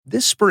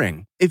This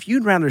spring, if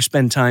you'd rather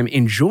spend time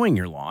enjoying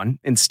your lawn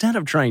instead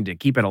of trying to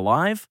keep it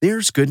alive,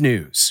 there's good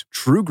news.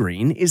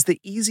 TruGreen is the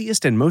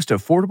easiest and most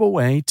affordable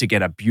way to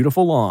get a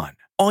beautiful lawn.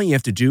 All you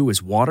have to do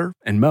is water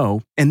and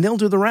mow, and they'll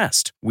do the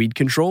rest. Weed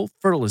control,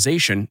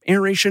 fertilization,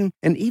 aeration,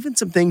 and even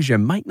some things you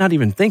might not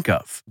even think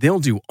of. They'll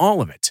do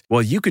all of it,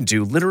 while you can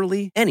do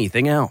literally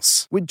anything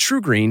else. With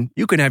TruGreen,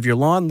 you can have your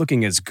lawn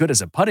looking as good as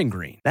a putting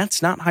green.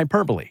 That's not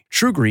hyperbole.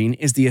 TruGreen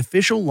is the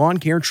official lawn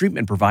care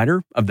treatment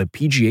provider of the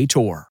PGA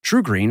Tour.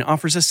 TruGreen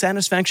offers a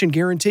satisfaction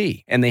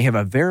guarantee, and they have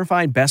a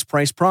verified best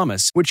price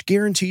promise, which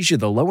guarantees you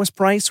the lowest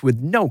price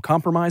with no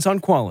compromise on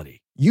quality.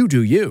 You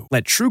do you.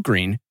 Let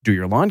TruGreen do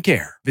your lawn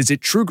care. Visit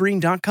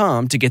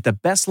TruGreen.com to get the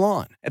best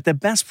lawn at the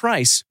best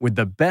price with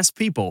the best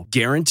people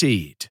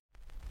guaranteed.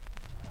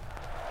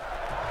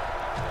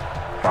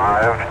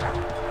 5,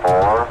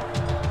 4,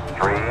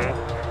 3,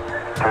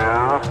 2,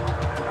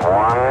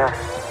 1,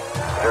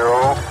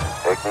 0,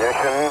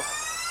 ignition.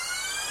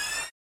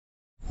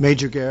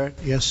 Major Garrett,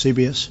 yes,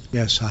 CBS,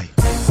 yes, hi.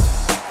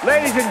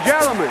 Ladies and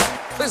gentlemen,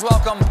 please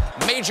welcome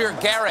Major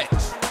Garrett.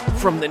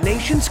 From the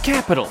nation's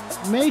capital.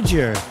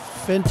 Major,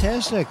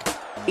 fantastic.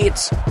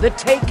 It's The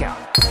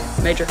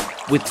Takeout. Major.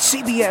 With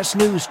CBS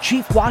News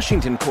Chief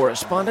Washington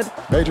Correspondent.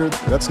 Major,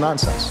 that's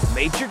nonsense.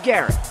 Major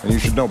Garrett. And you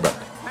should know better.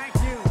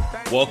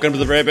 Welcome to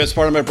the very best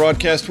part of my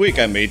broadcast week.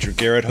 I'm Major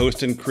Garrett,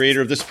 host and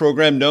creator of this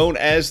program known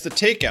as The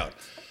Takeout.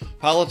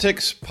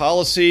 Politics,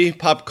 policy,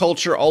 pop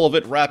culture, all of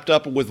it wrapped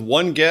up with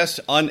one guest,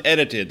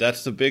 unedited.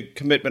 That's the big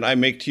commitment I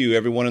make to you,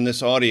 everyone in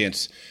this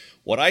audience.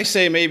 What I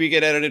say maybe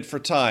get edited for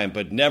time,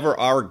 but never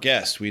our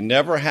guests. We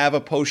never have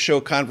a post-show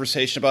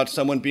conversation about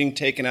someone being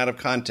taken out of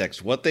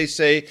context. What they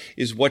say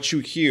is what you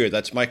hear.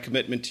 That's my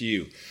commitment to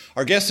you.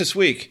 Our guest this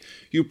week,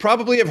 you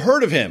probably have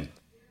heard of him.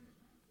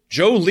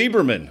 Joe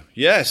Lieberman.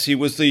 Yes, he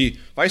was the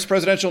vice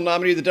presidential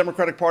nominee of the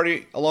Democratic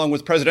Party, along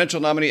with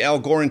presidential nominee Al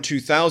Gore in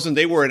 2000.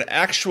 They were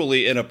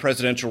actually in a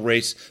presidential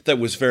race that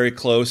was very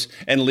close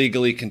and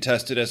legally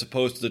contested, as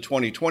opposed to the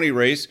 2020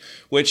 race,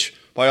 which,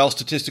 by all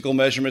statistical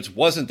measurements,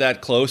 wasn't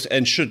that close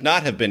and should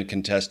not have been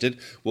contested.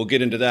 We'll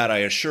get into that, I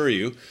assure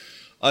you.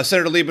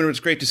 Senator Lieberman, it's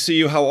great to see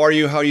you. How are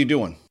you? How are you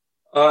doing?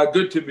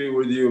 Good to be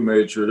with you,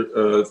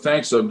 Major.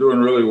 Thanks. I'm doing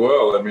really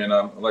well. I mean,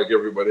 I'm like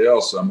everybody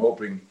else. I'm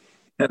hoping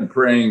and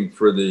praying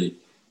for the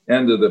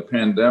end of the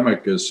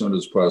pandemic as soon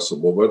as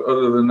possible. But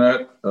other than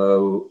that,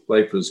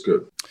 life is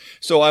good.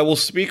 So I will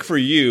speak for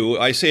you.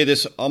 I say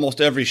this almost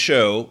every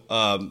show,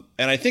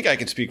 and I think I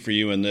can speak for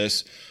you in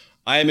this.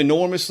 I am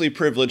enormously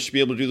privileged to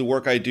be able to do the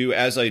work I do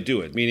as I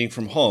do it, meaning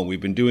from home.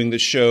 We've been doing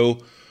this show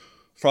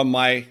from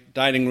my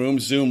dining room,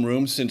 Zoom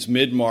room, since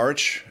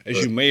mid-March.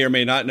 As you may or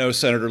may not know,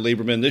 Senator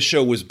Lieberman, this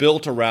show was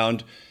built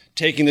around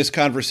taking this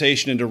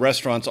conversation into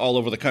restaurants all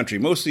over the country,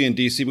 mostly in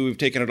D.C., but we've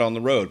taken it on the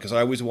road because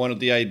I always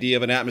wanted the idea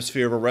of an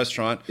atmosphere of a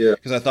restaurant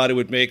because I thought it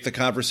would make the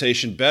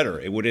conversation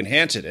better. It would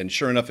enhance it, and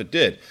sure enough, it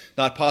did.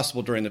 Not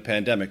possible during the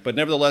pandemic, but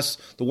nevertheless,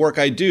 the work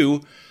I do,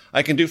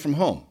 I can do from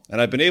home,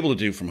 and I've been able to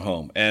do from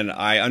home, and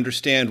I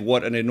understand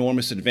what an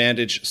enormous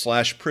advantage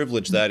 /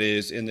 privilege that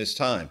is in this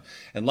time.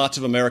 And lots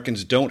of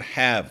Americans don't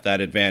have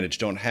that advantage,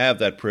 don't have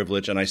that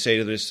privilege, and I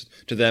say this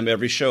to them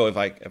every show, if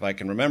I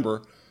can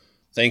remember,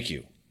 thank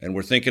you. And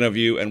we're thinking of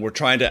you, and we're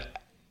trying to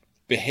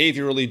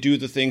behaviorally do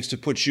the things to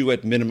put you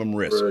at minimum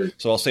risk. Right.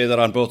 So I'll say that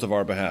on both of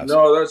our behalves.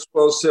 No, that's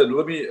well said.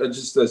 Let me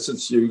just,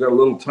 since you've got a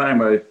little time,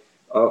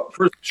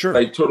 first, sure.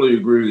 I totally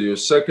agree with you.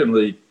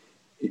 Secondly,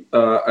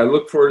 I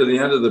look forward to the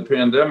end of the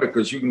pandemic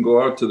because you can go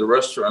out to the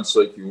restaurants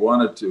like you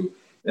wanted to.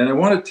 And I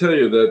want to tell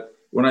you that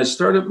when I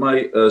started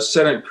my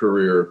Senate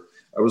career,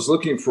 I was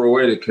looking for a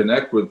way to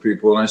connect with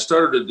people. And I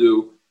started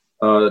to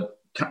do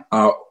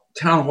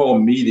town hall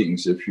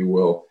meetings, if you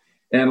will.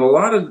 And a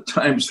lot of the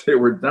times they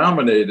were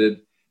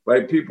dominated by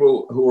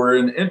people who were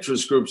in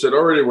interest groups that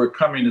already were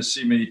coming to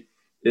see me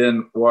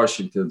in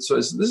Washington. So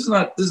I said, this is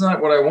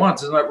not what I want.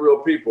 This is not real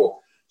people.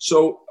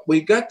 So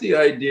we got the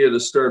idea to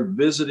start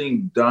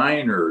visiting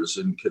diners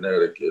in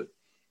Connecticut.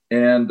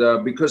 And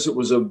because it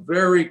was a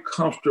very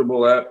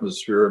comfortable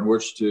atmosphere in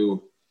which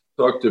to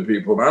talk to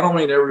people. And I don't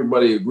mean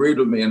everybody agreed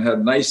with me and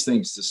had nice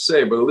things to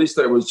say, but at least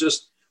I was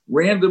just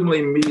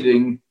randomly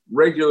meeting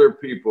regular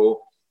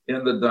people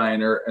in the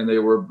diner, and they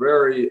were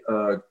very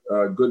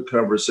good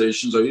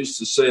conversations. I used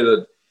to say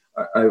that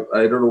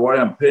I don't know why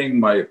I'm paying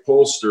my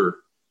pollster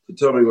to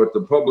tell me what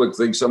the public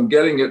thinks. I'm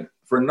getting it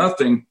for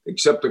nothing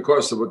except the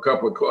cost of a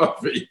cup of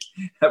coffee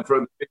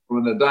from the people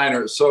in the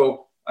diner.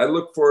 So I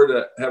look forward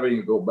to having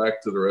you go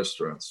back to the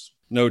restaurants.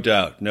 No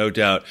doubt, no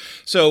doubt.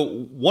 So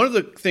one of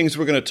the things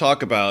we're going to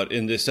talk about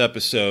in this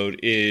episode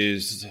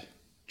is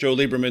Joe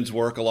Lieberman's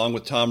work along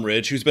with Tom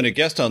Ridge, who's been a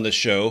guest on this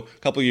show a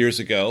couple years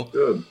ago.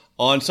 Good.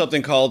 On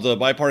something called the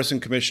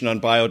Bipartisan Commission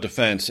on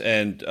Biodefense.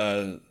 And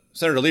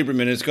Senator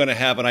Lieberman is going to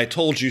have an I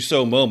told you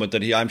so moment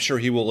that I'm sure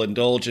he will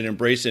indulge and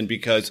embrace in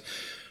because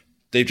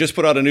they've just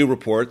put out a new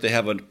report. They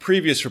have a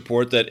previous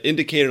report that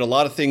indicated a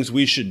lot of things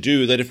we should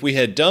do that if we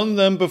had done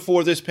them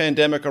before this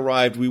pandemic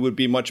arrived, we would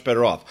be much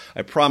better off.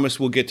 I promise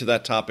we'll get to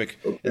that topic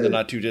in the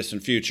not too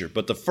distant future.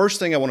 But the first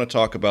thing I want to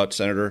talk about,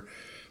 Senator,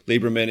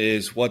 Lieberman,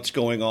 is what's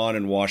going on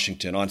in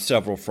Washington on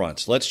several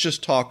fronts. Let's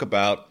just talk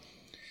about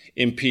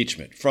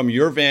impeachment. From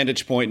your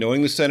vantage point,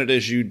 knowing the Senate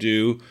as you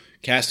do,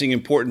 casting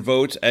important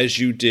votes as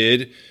you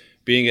did,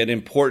 being an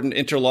important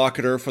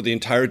interlocutor for the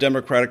entire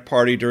Democratic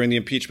Party during the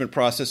impeachment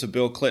process of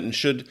Bill Clinton,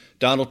 should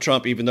Donald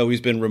Trump, even though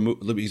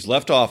he's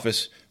left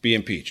office, be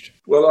impeached?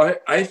 Well,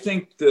 I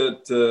think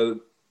that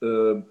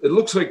it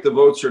looks like the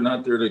votes are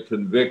not there to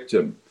convict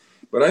him.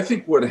 But I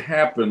think what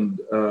happened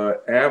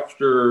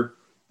after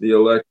the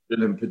election,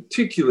 and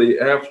particularly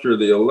after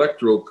the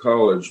Electoral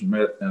College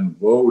met and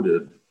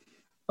voted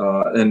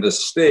in the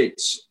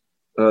states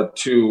for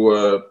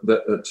Joe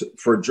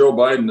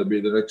Biden to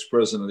be the next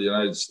president of the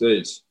United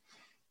States,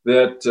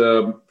 that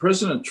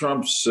President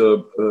Trump's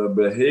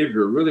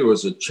behavior really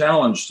was a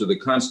challenge to the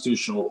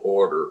constitutional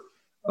order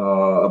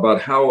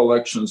about how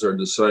elections are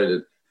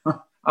decided.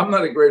 I'm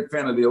not a great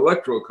fan of the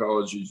Electoral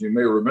College, as you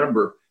may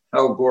remember.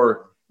 Al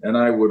Gore and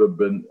I would have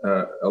been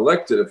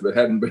elected if it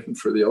hadn't been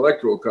for the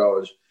Electoral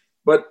College.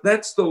 But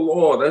that's the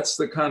law, that's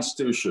the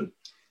Constitution.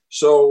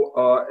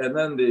 So, and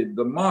then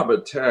the mob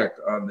attack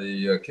on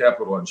the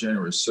Capitol on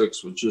January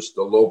 6th was just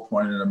a low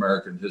point in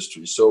American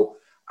history. So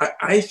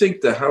I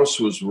think the House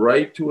was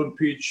right to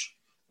impeach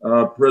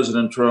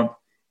President Trump.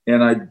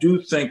 And I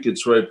do think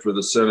it's right for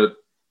the Senate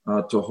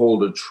to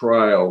hold a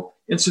trial.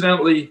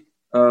 Incidentally,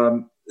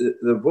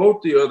 the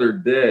vote the other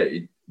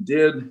day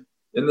did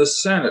in the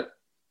Senate,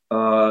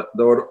 though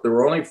there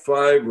were only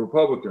 5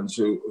 Republicans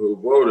who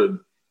voted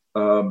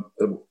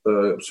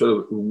sort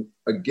of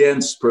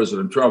against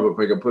President Trump, if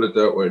I can put it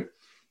that way.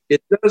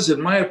 It does, in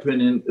my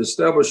opinion,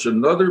 establish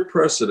another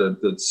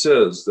precedent that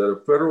says that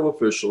a federal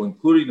official,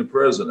 including the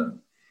president,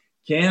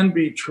 can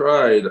be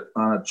tried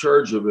on a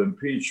charge of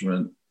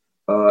impeachment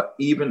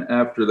even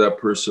after that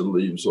person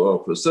leaves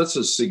office. That's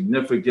a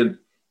significant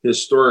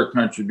historic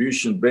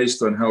contribution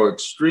based on how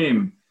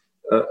extreme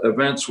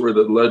events were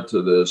that led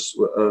to this.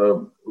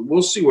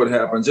 We'll see what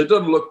happens. It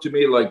doesn't look to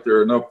me like there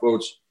are enough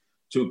votes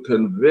to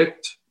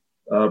convict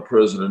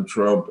President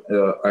Trump.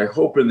 I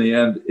hope in the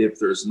end, if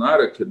there's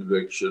not a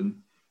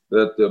conviction,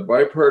 that the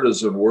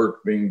bipartisan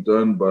work being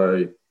done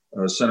by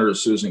Senator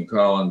Susan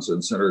Collins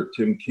and Senator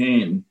Tim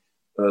Kaine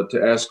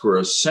to ask for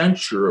a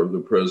censure of the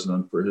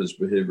president for his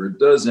behavior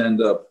does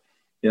end up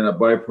in a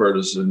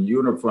bipartisan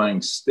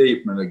unifying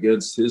statement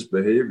against his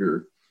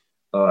behavior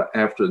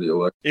after the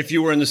election. If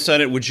you were in the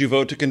Senate, would you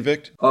vote to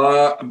convict?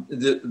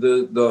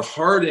 The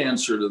hard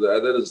answer to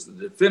that is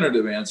the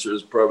definitive answer,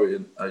 is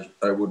probably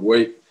I would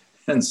wait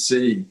and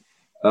see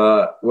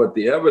what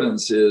the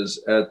evidence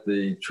is at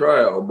the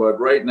trial. But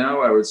right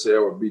now, I would say I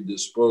would be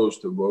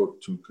disposed to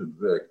vote to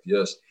convict,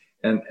 yes.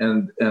 And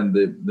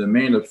the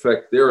main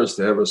effect there is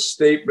to have a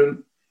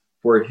statement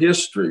for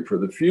history, for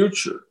the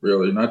future,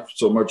 really, not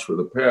so much for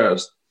the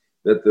past,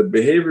 that the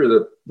behavior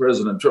that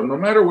President Trump, no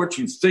matter what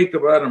you think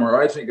about him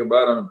or I think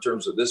about him in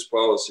terms of this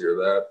policy or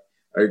that,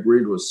 I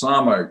agreed with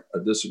some, I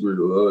disagreed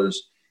with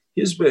others,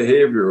 his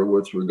behavior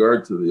with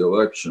regard to the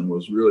election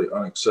was really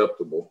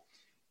unacceptable,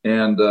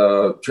 and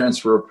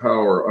transfer of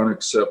power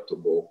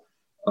unacceptable.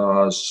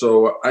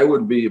 So I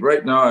would be,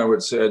 right now, I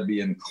would say I'd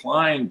be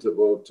inclined to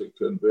vote to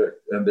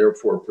convict and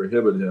therefore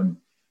prohibit him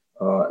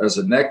as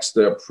a next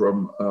step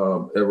from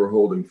ever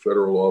holding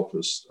federal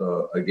office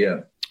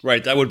again.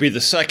 Right. That would be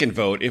the second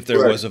vote if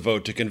there was a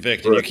vote to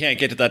convict. And you can't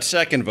get to that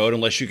second vote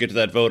unless you get to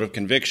that vote of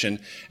conviction.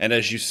 And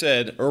as you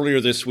said,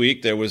 earlier this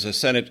week, there was a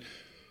Senate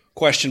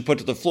question put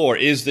to the floor.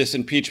 Is this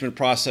impeachment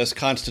process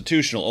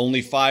constitutional?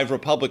 Only 5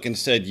 Republicans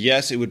said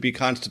yes, it would be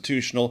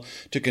constitutional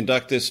to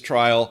conduct this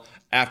trial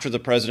after the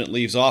president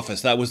leaves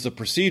office. That was the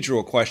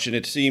procedural question.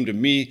 It seemed to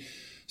me,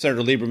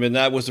 Senator Lieberman,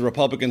 that was the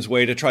Republicans'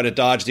 way to try to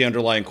dodge the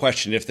underlying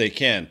question if they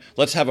can.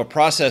 Let's have a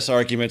process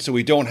argument so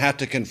we don't have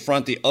to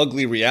confront the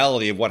ugly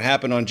reality of what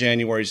happened on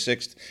January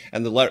 6th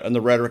and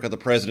the rhetoric of the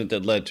president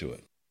that led to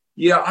it.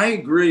 Yeah, I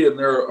agree in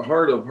their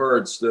heart of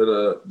hearts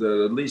that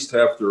at least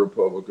half the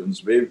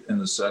Republicans, maybe in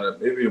the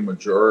Senate, maybe a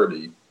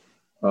majority,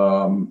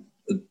 find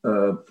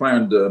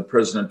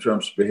President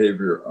Trump's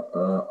behavior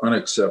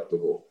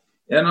unacceptable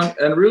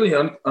and really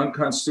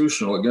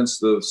unconstitutional,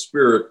 against the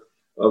spirit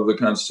of the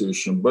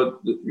Constitution. But,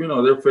 you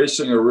know, they're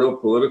facing a real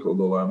political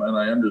dilemma, and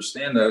I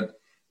understand that.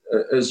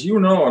 As you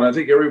know, and I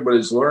think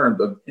everybody's learned,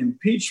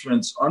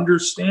 impeachments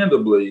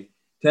understandably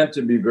tend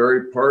to be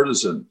very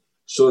partisan,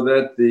 so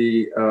that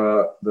the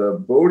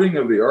voting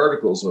of the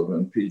articles of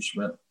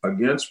impeachment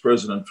against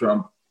President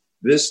Trump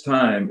this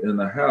time in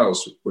the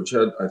House, which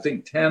had, I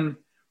think, 10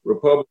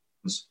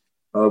 Republicans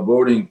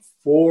voting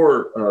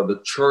for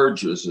the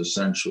charges,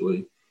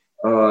 essentially,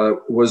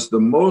 was the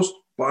most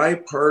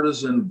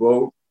bipartisan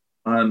vote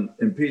on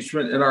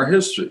impeachment in our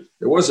history.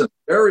 It wasn't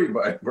very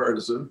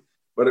bipartisan,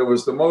 but it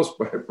was the most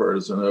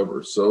bipartisan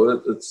ever.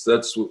 So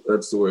that's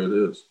the way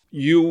it is.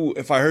 You,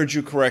 if I heard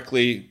you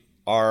correctly,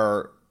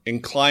 are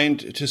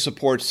inclined to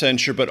support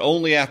censure, but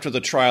only after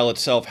the trial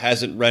itself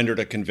hasn't rendered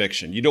a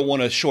conviction. You don't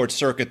want to short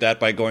circuit that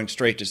by going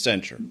straight to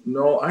censure.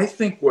 No, I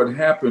think what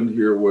happened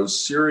here was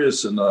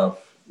serious enough,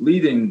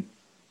 leading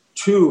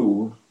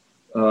to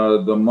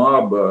the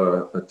mob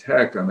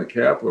attack on the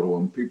Capitol,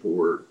 and people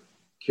were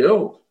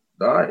killed,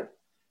 died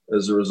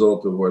as a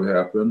result of what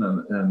happened.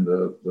 And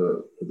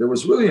there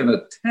was really an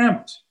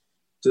attempt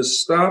to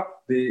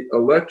stop the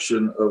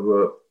election of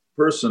a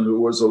person who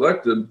was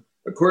elected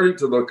according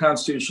to the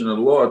Constitution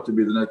and law to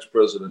be the next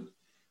president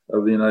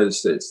of the United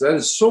States. That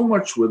is so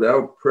much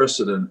without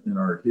precedent in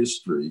our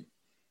history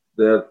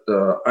that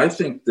I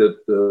think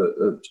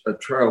that a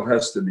trial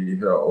has to be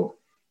held.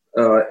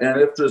 And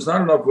if there's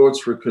not enough votes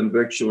for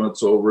conviction when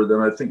it's over,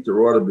 then I think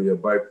there ought to be a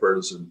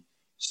bipartisan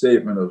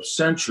statement of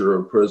censure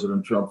of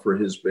President Trump for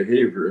his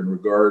behavior in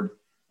regard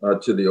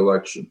to the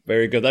election.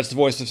 Very good. That's the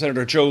voice of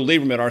Senator Joe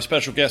Lieberman, our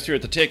special guest here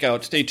at The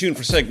Takeout. Stay tuned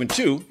for segment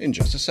 2 in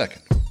just a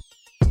second.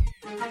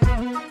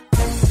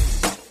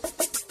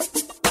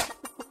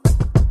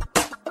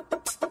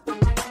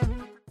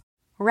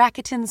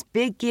 Rakuten's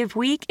Big Give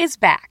Week is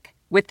back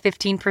with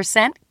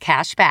 15%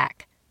 cash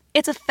back.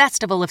 It's a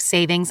festival of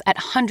savings at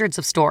hundreds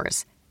of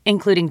stores,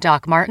 including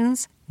Doc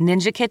Martens,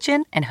 Ninja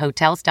Kitchen, and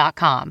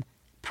Hotels.com.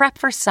 Prep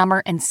for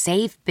summer and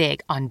save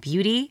big on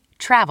beauty,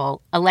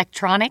 travel,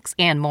 electronics,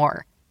 and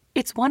more.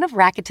 It's one of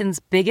Rakuten's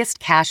biggest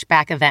cash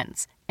back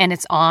events, and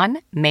it's on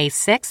May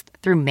 6th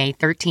through May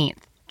 13th.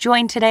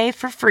 Join today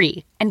for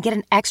free and get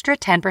an extra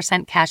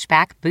 10% cash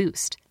back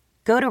boost.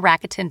 Go to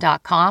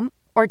Rakuten.com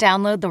or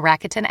download the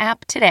Rakuten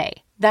app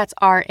today. That's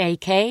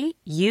Rakuten.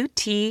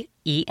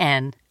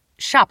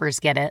 Shoppers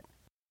get it.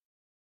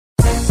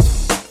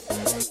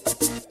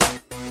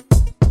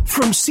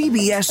 From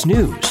CBS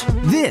News,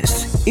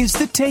 this is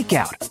The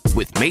Takeout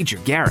with Major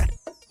Garrett.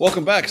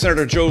 Welcome back,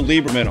 Senator Joe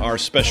Lieberman, our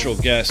special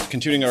guest,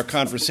 continuing our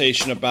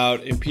conversation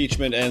about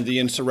impeachment and the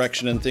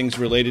insurrection and things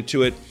related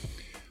to it.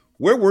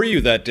 Where were you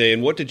that day,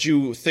 and what did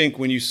you think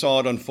when you saw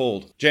it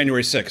unfold,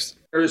 January 6th?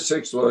 January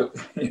 6th, well,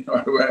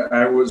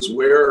 I was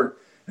where,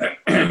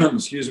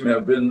 excuse me,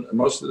 I've been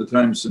most of the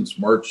time since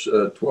March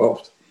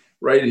 12th,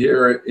 right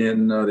here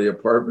in the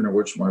apartment in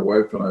which my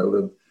wife and I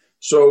live.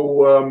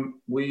 So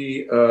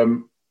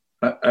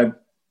I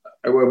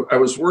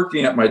was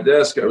working at my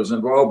desk. I was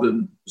involved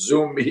in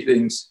Zoom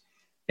meetings,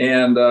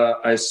 and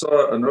I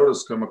saw a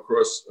notice come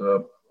across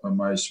on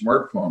my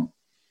smartphone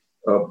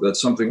that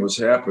something was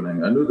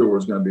happening. I knew there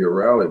was going to be a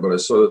rally, but I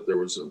saw that there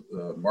was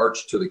a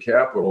march to the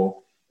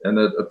Capitol, and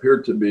it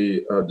appeared to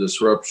be a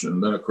disruption.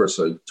 And then, of course,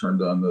 I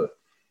turned on the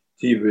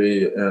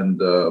TV, and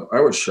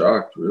I was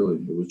shocked, really.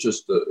 It was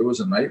just, it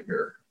was a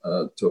nightmare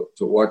to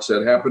watch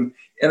that happen.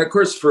 And of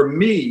course, for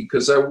me,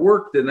 because I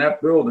worked in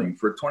that building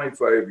for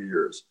 24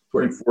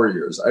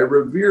 years, I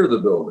revere the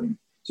building.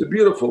 It's a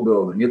beautiful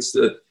building.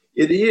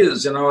 It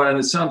is, and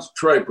it sounds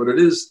trite, but it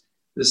is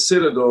the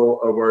citadel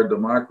of our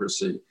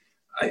democracy.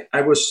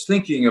 I was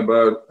thinking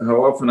about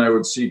how often I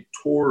would see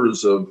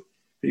tours of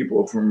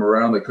people from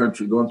around the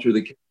country going through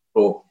the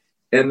Capitol,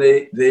 and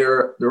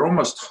they're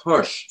almost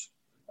hushed.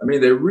 I mean,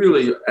 they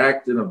really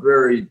act in a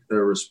very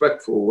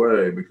respectful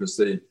way because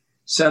they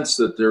sense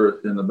that they're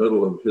in the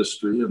middle of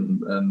history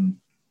and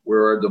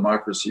where our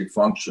democracy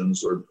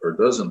functions or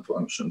doesn't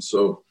function.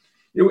 So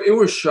it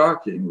was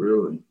shocking,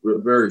 really,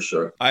 very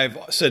shocking. I've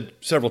said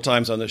several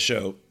times on this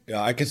show,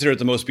 I consider it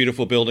the most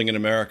beautiful building in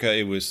America.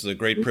 It was the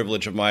great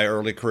privilege of my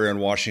early career in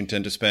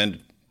Washington to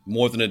spend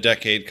more than a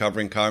decade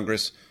covering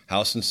Congress,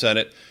 House, and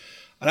Senate.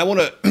 And I want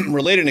to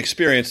relate an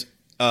experience,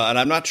 and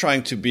I'm not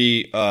trying to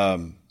be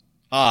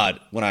odd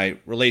when I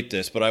relate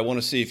this, but I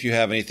want to see if you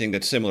have anything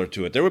that's similar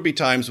to it. There would be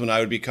times when I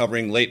would be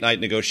covering late night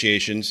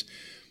negotiations,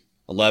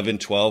 11,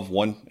 12,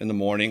 1 in the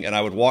morning, and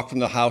I would walk from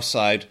the House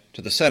side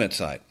to the Senate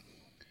side.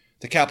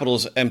 The Capitol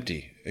is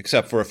empty,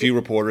 except for a few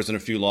reporters and a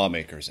few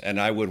lawmakers. And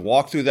I would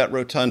walk through that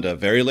rotunda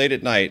very late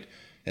at night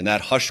in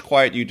that hushed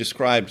quiet you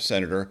described,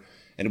 Senator,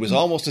 and it was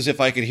almost as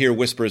if I could hear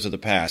whispers of the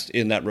past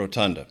in that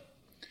rotunda.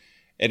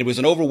 And it was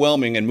an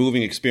overwhelming and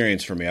moving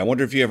experience for me. I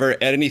wonder if you ever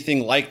had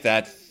anything like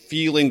that,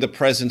 feeling the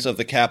presence of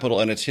the Capitol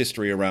and its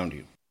history around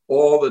you.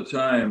 All the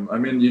time. I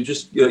mean, you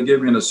just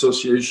gave me an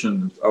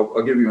association.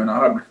 I'll give you an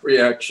odd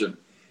reaction.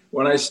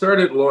 When I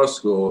started law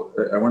school,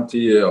 I went to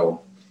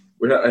Yale.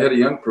 I had a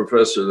young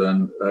professor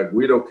then,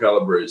 Guido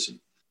Calabresi.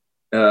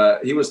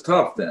 He was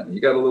tough then. He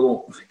got a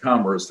little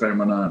calmer as time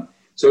went on.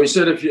 So he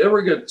said, if you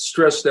ever get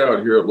stressed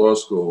out here at law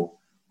school,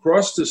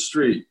 cross the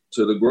street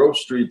to the Grove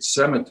Street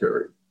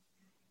Cemetery.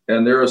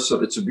 And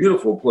it's a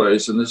beautiful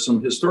place. And there's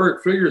some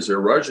historic figures there.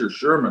 Roger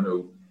Sherman,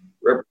 who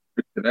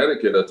represented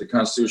Connecticut at the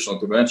Constitutional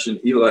Convention,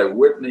 Eli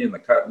Whitney and the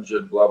Cotton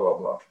Gin, blah, blah,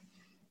 blah.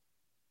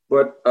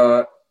 But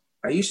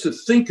I used to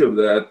think of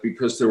that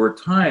because there were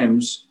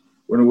times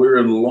when we were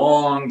in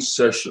long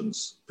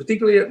sessions,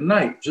 particularly at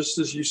night, just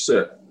as you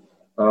said.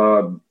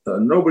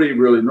 Nobody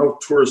really, no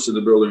tourists in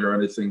the building or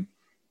anything.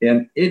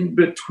 And in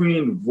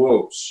between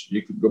votes,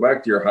 you could go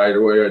back to your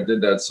hideaway. I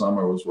did that some.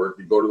 I was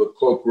working. Go to the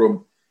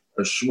cloakroom,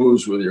 a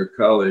schmooze with your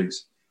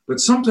colleagues. But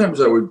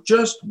sometimes I would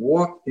just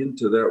walk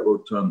into that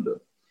rotunda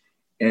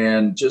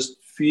and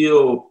just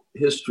feel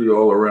history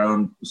all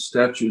around,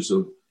 statues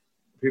of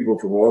people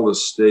from all the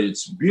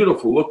states.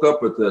 Beautiful. Look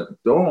up at that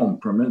dome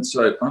from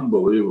inside.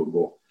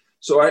 Unbelievable.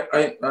 So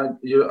I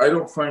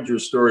don't find your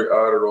story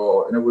odd at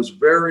all. And it was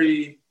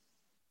very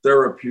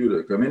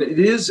therapeutic. I mean, it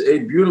is a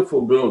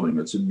beautiful building.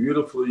 It's a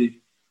beautifully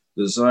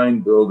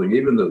designed building.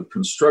 Even the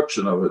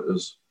construction of it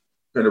is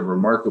kind of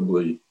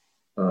remarkably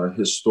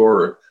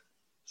historic.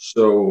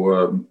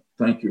 So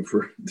thank you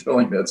for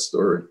telling that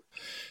story.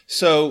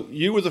 So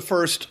you were the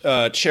first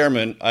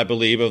chairman, I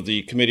believe, of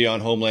the Committee on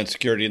Homeland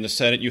Security in the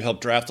Senate. You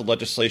helped draft the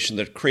legislation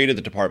that created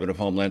the Department of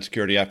Homeland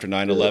Security after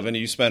 9/11.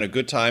 You spent a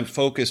good time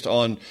focused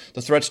on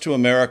the threats to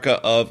America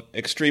of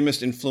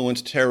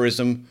extremist-influenced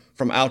terrorism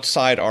from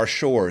outside our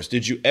shores.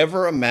 Did you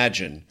ever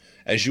imagine,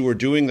 as you were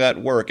doing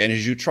that work and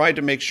as you tried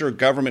to make sure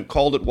government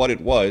called it what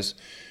it was,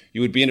 you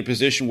would be in a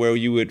position where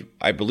you would,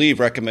 I believe,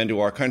 recommend to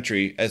our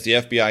country, as the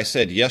FBI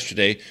said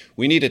yesterday,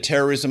 we need a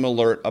terrorism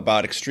alert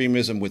about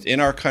extremism within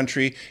our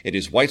country. It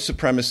is white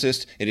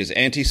supremacist, it is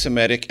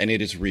anti-Semitic, and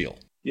it is real.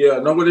 Yeah,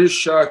 no, it is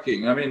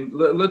shocking. I mean,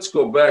 let's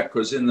go back,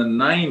 because in the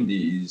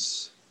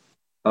 90s,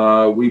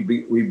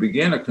 we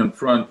began to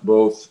confront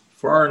both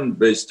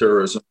foreign-based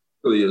terrorism,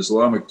 particularly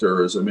Islamic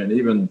terrorism, and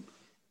even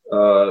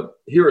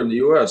here in the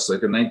U.S.,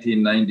 like in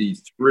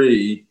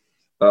 1993,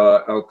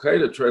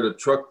 Al-Qaeda tried a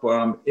truck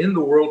bomb in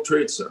the World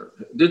Trade Center.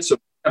 It did some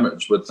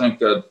damage, but thank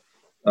God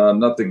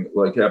nothing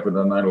like happened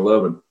on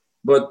 9/11.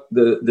 But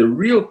the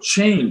real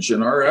change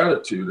in our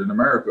attitude in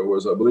America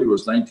was, I believe it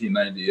was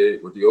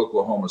 1998 with the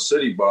Oklahoma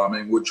City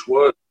bombing, which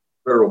was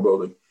federal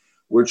building,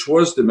 which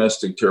was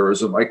domestic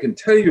terrorism. I can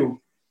tell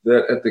you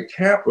that at the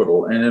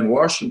Capitol and in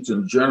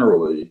Washington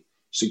generally,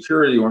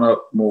 security went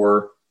up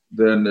more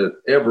than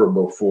ever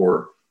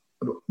before.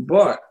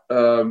 But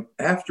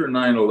after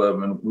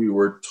 9/11, we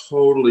were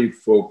totally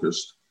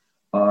focused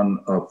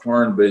on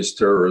foreign-based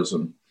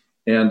terrorism.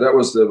 And that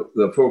was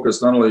the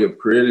focus not only of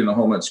creating the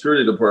Homeland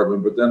Security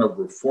Department, but then of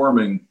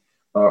reforming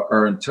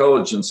our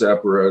intelligence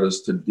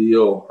apparatus to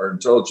deal, our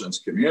intelligence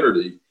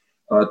community,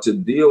 to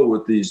deal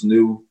with these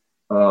new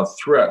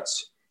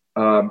threats.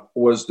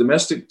 Was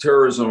domestic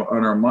terrorism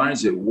on our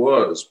minds? It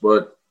was.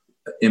 But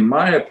in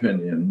my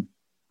opinion,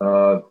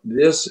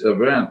 this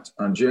event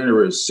on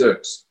January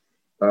 6th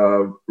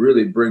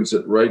really brings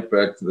it right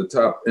back to the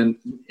top. And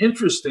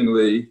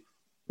interestingly,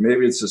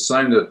 maybe it's a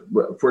sign that,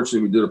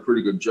 fortunately, we did a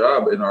pretty good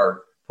job in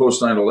our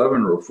post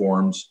 9/11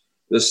 reforms.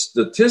 The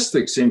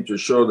statistics seem to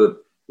show that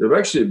there have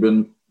actually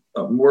been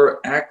more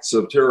acts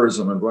of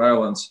terrorism and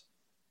violence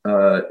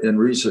in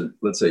recent,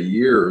 let's say,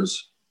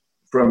 years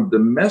from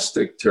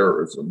domestic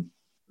terrorism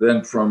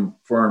than from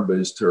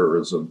foreign-based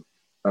terrorism.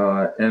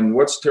 And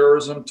what's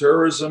terrorism?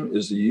 Terrorism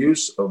is the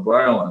use of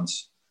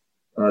violence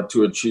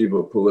to achieve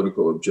a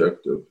political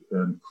objective.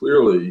 And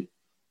clearly,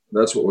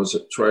 that's what was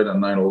tried on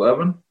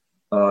 9/11,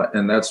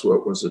 and that's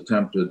what was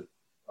attempted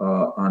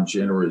on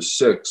January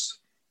 6th.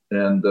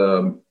 And,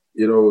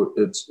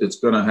 it's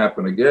going to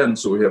happen again,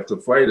 so we have to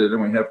fight it,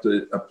 and we have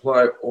to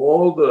apply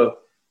all the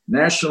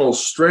national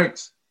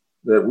strength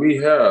that we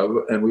have,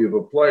 and we've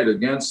applied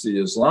against the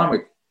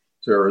Islamic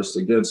terrorists,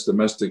 against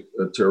domestic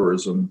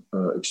terrorism,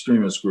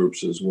 extremist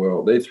groups as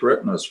well. They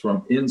threaten us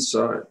from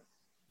inside.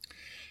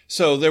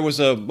 So there was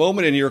a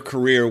moment in your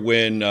career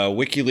when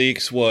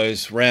WikiLeaks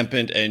was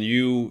rampant and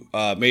you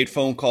made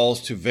phone calls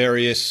to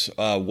various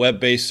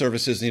web-based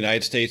services in the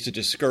United States to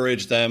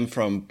discourage them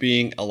from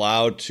being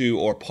allowed to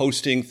or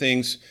posting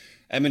things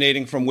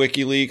emanating from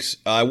WikiLeaks.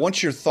 I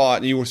want your thought,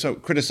 and you were so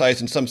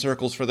criticized in some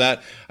circles for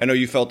that. I know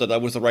you felt that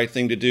that was the right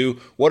thing to do.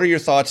 What are your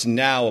thoughts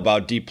now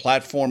about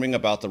deplatforming,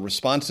 about the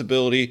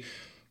responsibility,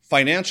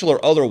 financial or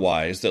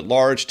otherwise, that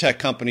large tech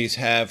companies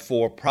have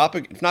for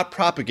providing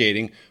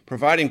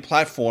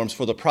platforms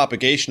for the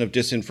propagation of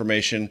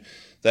disinformation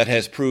that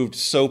has proved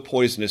so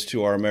poisonous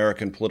to our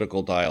American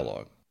political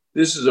dialogue?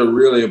 This is a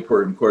really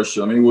important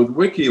question. I mean, with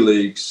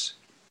WikiLeaks,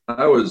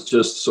 I was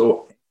just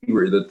so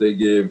angry that they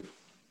gave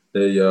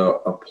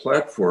a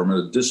platform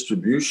and a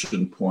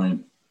distribution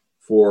point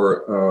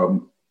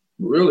for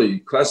really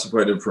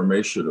classified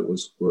information that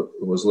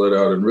was let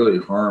out and really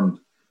harmed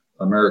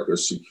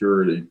America's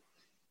security.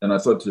 And I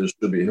thought this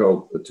should be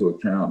held to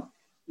account.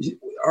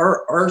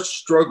 Our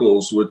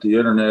struggles with the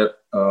internet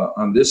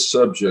on this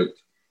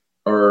subject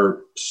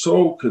are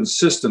so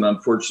consistent,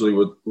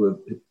 unfortunately, with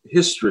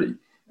history.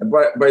 And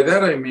by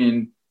that, I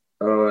mean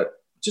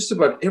just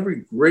about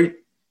every great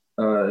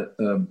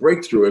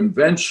breakthrough,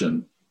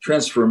 invention,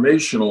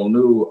 transformational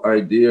new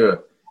idea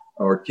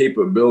or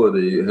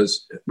capability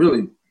has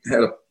really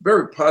had a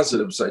very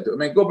positive side to it. I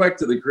mean, go back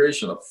to the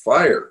creation of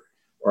fire,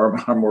 or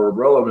more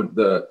relevant,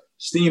 the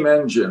steam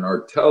engine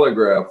or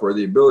telegraph or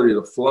the ability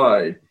to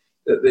fly.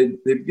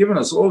 They've given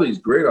us all these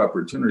great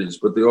opportunities,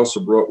 but they also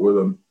brought with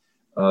them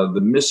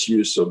the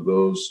misuse of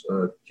those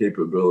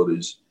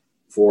capabilities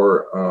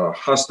for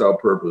hostile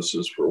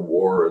purposes, for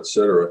war, et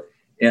cetera.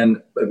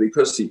 And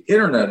because the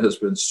internet has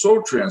been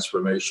so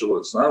transformational,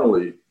 it's not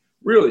only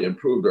really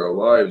improved our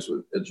lives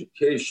with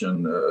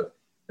education,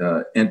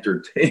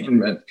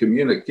 entertainment,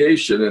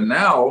 communication, and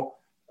now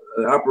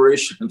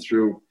operation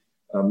through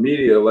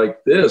media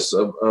like this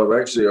of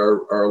actually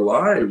our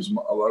lives,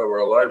 a lot of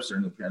our lives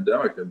during the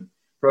pandemic, and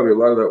probably a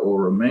lot of that will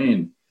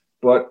remain.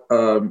 But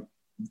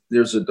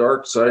there's a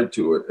dark side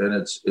to it, and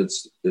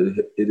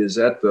it is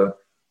at the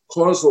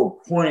causal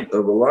point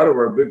of a lot of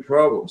our big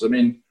problems. I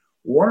mean,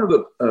 one of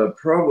the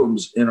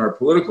problems in our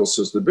political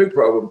system, the big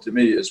problem to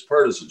me, is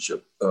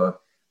partisanship,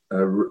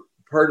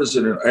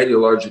 partisan and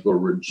ideological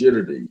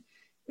rigidity,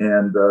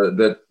 and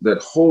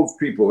that holds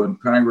people in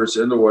Congress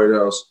and the White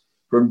House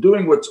from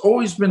doing what's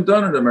always been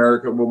done in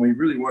America when we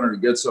really wanted to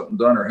get something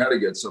done or had to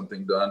get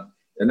something done,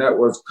 and that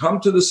was come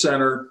to the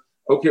center.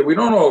 Okay, we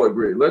don't all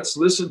agree. Let's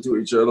listen to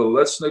each other.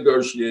 Let's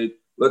negotiate.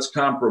 Let's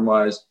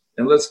compromise,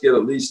 and let's get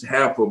at least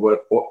half of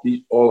what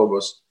all of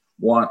us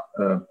want.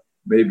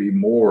 Maybe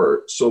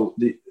more. So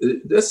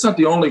that's not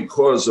the only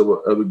cause of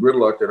the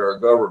gridlock in our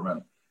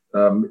government,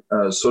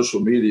 social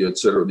media, et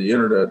cetera, the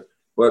internet,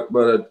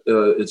 but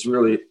it's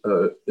really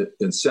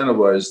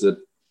incentivized it.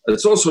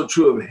 It's also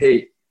true of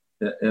hate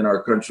in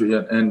our country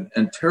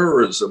and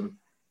terrorism.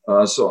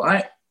 So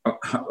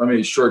let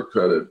me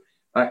shortcut it.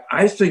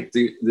 I think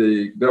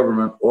the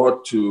government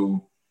ought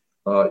to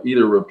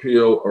either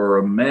repeal or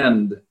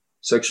amend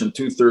Section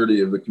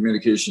 230 of the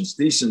Communications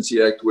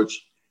Decency Act,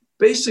 which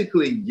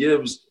basically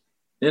gives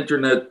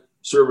internet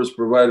service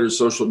providers,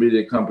 social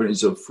media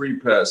companies a free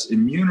pass,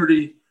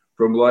 immunity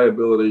from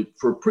liability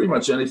for pretty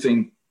much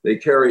anything they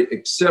carry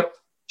except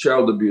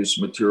child abuse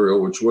material,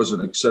 which was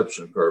an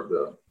exception carved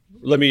out.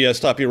 Let me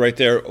stop you right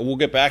there. We'll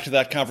get back to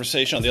that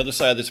conversation on the other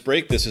side of this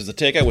break. This is The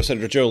Takeout with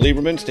Senator Joe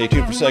Lieberman. Stay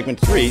tuned for segment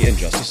 3 in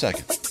just a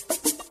second.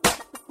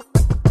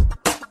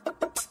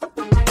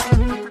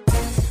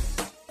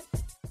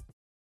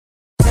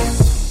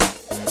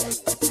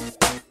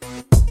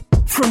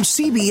 From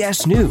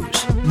CBS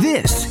News,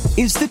 this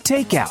is The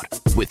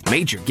Takeout with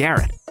Major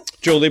Garrett.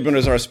 Joe Lieberman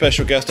is our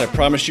special guest. I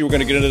promised you we're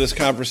going to get into this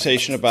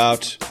conversation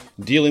about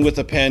dealing with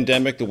the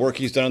pandemic, the work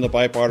he's done on the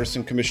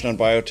Bipartisan Commission on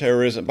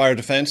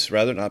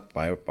Biodefense, not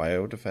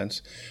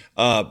biodefense.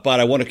 But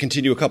I want to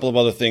continue a couple of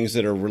other things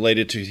that are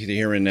related to the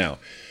here and now.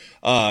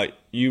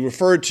 You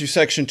referred to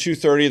Section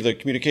 230 of the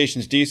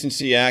Communications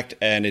Decency Act,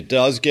 and it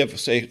does give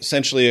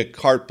essentially a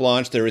carte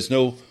blanche. There is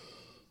no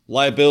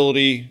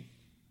liability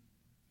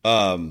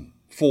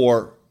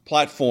for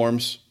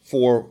platforms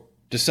for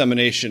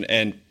dissemination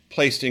and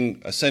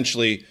placing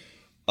essentially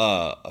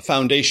a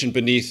foundation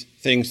beneath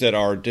things that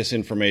are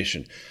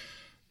disinformation.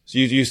 So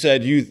you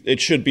said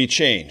it should be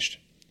changed.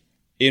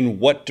 In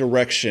what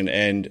direction?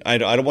 And I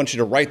don't want you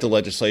to write the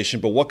legislation,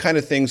 but what kind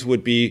of things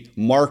would be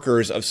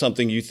markers of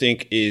something you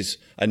think is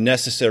a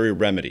necessary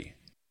remedy?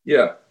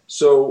 Yeah.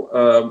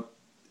 So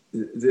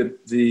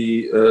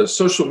the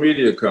social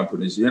media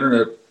companies, the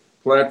internet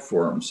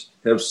platforms,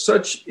 have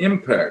such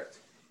impact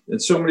in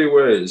so many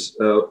ways.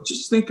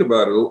 Just think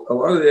about it. A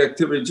lot of the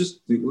activity just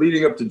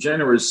leading up to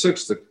January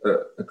 6th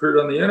occurred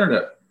on the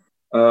internet.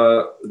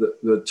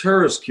 The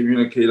terrorists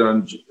communicate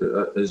on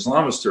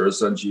Islamist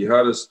terrorists on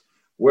jihadist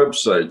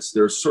websites.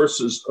 They're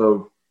sources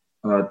of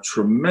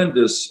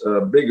tremendous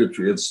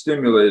bigotry and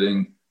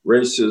stimulating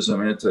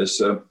racism,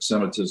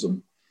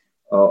 anti-Semitism,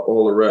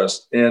 all the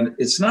rest. And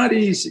it's not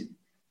easy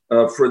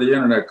for the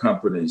internet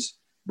companies.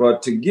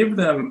 But to give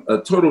them a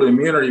total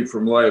immunity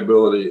from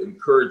liability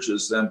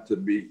encourages them to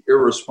be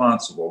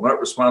irresponsible, not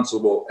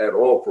responsible at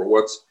all for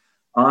what's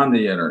on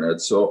the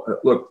internet. So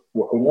look,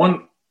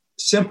 one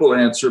simple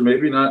answer,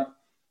 maybe not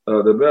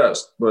the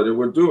best, but it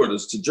would do it,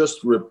 is to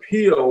just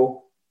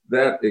repeal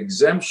that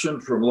exemption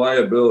from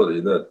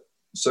liability that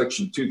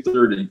Section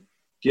 230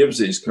 gives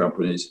these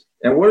companies.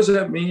 And what does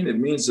that mean? It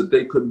means that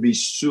they could be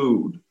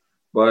sued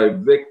by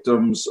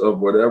victims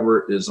of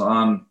whatever is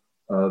on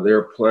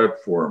their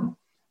platform.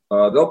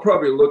 They'll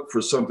probably look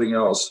for something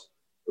else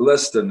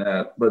less than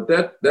that, but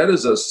that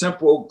is a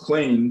simple,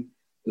 clean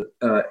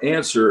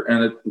answer,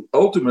 and it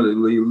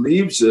ultimately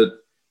leaves it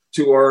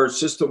to our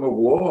system of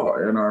law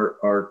and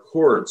our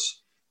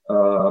courts.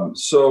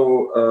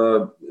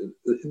 So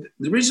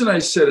the reason I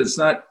said it's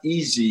not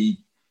easy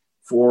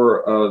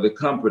for the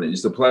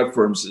companies, the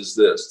platforms, is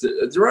this.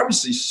 There are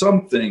obviously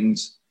some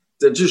things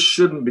that just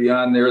shouldn't be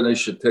on there, and they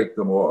should take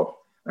them off.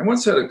 I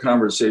once had a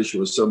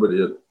conversation with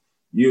somebody at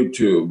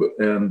YouTube,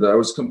 and I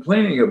was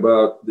complaining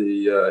about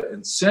the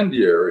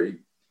incendiary,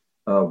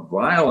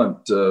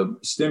 violent,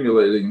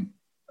 stimulating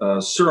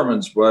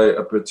sermons by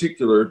a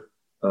particular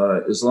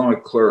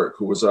Islamic cleric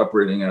who was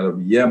operating out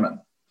of Yemen.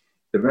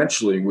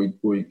 Eventually,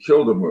 we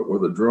killed him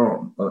with a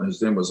drone.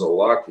 His name was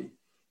Alaki.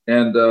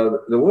 And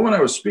the woman I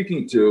was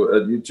speaking to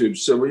at YouTube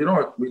said, well, you know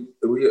what,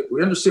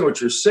 we understand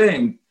what you're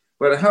saying,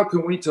 but how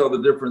can we tell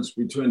the difference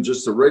between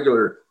just a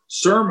regular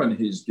sermon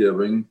he's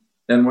giving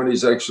and when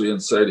he's actually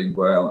inciting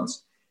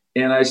violence?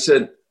 And I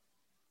said,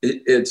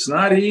 it's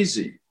not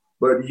easy,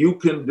 but you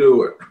can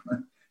do it.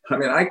 I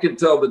mean, I can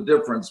tell the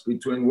difference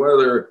between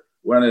when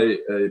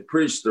a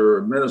priest or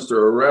a minister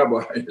or a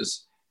rabbi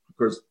is, of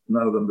course,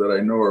 none of them that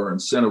I know are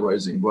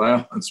incentivizing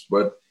violence,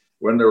 but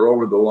when they're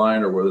over the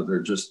line or whether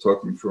they're just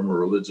talking from a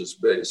religious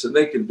base, and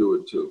they can do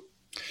it too.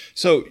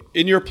 So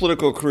in your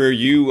political career,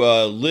 you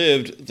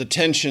lived the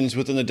tensions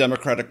within the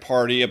Democratic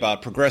Party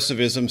about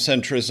progressivism,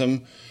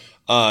 centrism.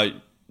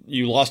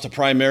 You lost a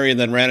primary and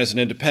then ran as an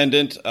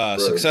independent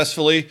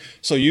successfully.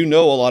 So you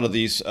know a lot of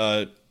these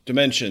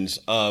dimensions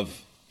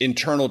of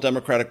internal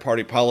Democratic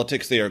Party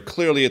politics. They are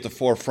clearly at the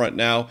forefront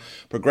now.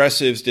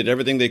 Progressives did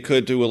everything they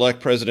could to elect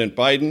President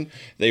Biden.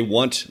 They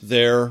want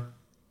their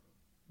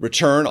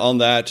return on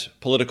that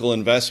political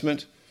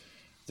investment.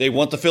 They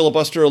want the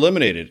filibuster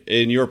eliminated.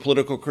 In your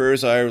political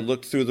careers, I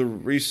looked through the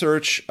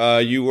research.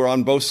 You were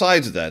on both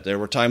sides of that. There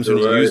were times when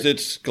you used it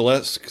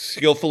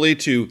skillfully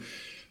to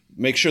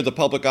make sure the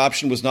public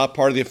option was not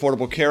part of the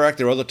Affordable Care Act.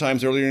 There were other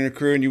times earlier in your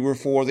career and you were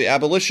for the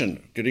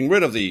abolition, getting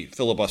rid of the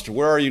filibuster.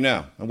 Where are you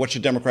now? And what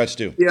should Democrats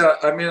do? Yeah,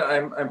 I mean,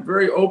 I'm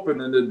very open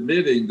in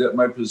admitting that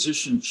my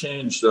position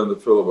changed on the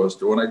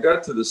filibuster. When I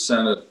got to the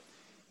Senate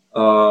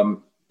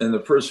in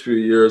the first few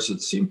years,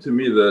 it seemed to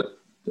me that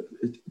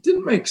it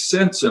didn't make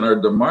sense in our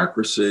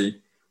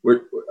democracy,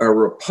 our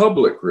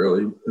republic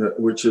really,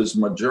 which is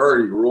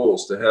majority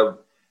rules, to have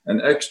an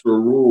extra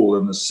rule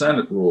in the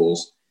Senate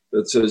rules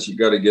that says you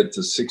got to get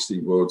to 60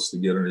 votes to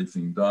get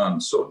anything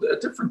done. So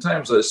at different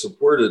times I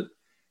supported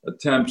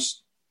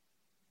attempts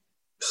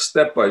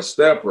step by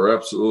step or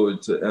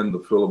absolutely to end the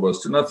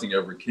filibuster. Nothing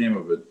ever came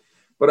of it.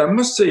 But I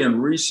must say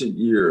in recent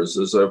years,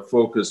 as I've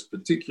focused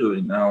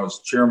particularly now as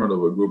chairman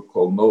of a group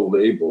called No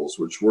Labels,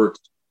 which works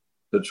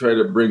to try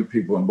to bring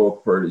people in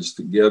both parties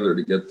together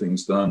to get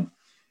things done,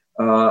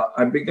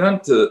 I've begun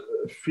to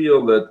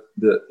feel that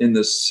in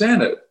the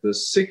Senate, the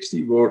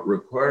 60 vote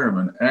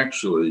requirement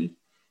actually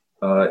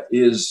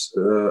is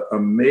a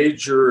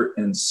major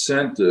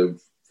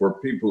incentive for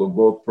people of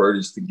both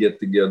parties to get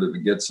together to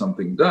get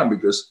something done,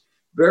 because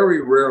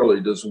very rarely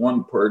does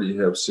one party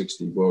have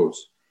 60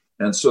 votes.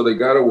 And so they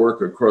got to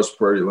work across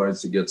party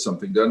lines to get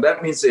something done.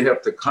 That means they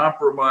have to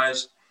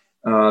compromise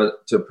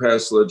to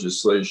pass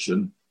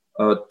legislation.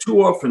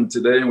 Too often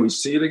today, and we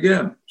see it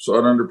again, saw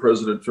it under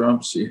President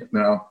Trump, see it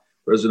now,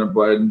 President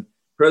Biden,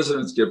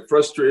 presidents get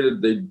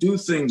frustrated. They do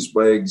things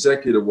by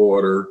executive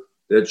order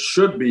that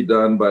should be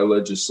done by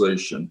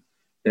legislation.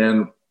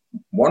 And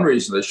one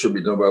reason they should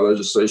be done by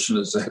legislation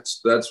is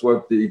that's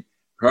what the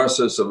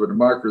process of a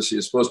democracy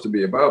is supposed to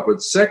be about.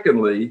 But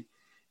secondly,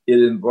 it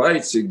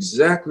invites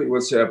exactly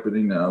what's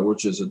happening now,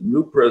 which is a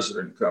new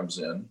president comes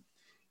in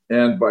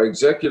and by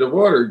executive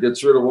order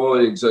gets rid of all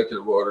the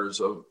executive orders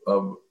of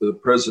the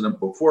president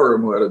before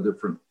him who had a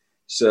different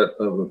set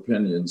of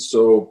opinions.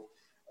 So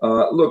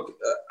look,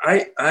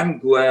 I'm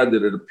glad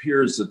that it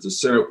appears that the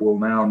Senate will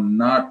now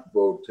not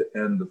vote to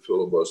end the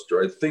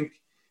filibuster. I think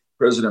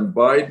President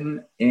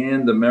Biden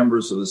and the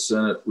members of the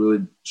Senate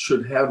really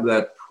should have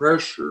that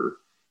pressure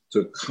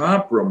to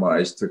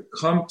compromise, to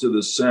come to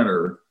the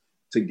center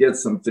to get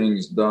some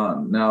things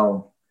done.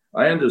 Now,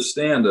 I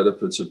understand that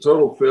if it's a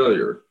total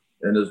failure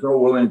and there's no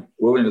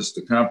willingness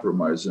to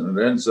compromise and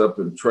it ends up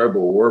in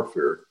tribal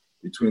warfare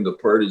between the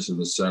parties in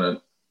the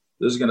Senate,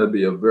 there's going to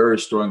be a very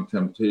strong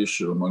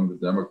temptation among the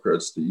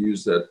Democrats to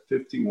use that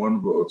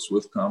 51 votes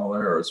with Kamala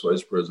Harris,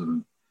 vice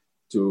president,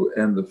 to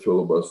end the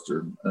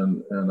filibuster.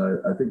 And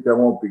I think that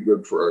won't be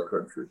good for our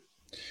country.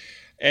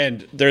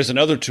 And there's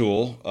another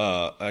tool.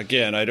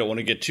 Again, I don't want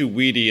to get too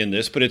weedy in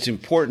this, but it's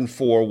important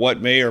for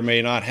what may or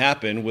may not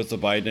happen with the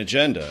Biden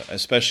agenda,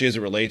 especially as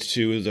it relates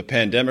to the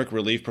pandemic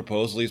relief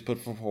proposal he's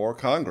put before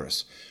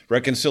Congress.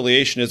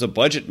 Reconciliation is a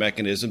budget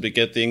mechanism to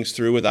get things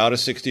through without a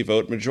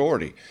 60-vote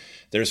majority.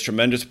 There's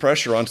tremendous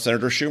pressure on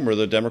Senator Schumer,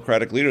 the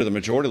Democratic leader, the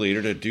majority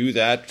leader, to do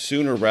that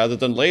sooner rather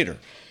than later.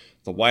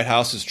 The White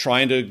House is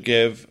trying to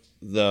give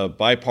the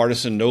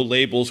bipartisan No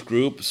Labels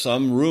group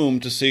some room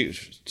to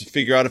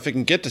figure out if it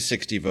can get to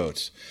 60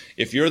 votes.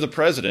 If you're the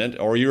president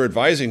or you're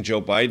advising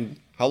Joe Biden,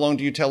 how long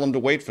do you tell him to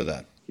wait for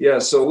that? Yeah,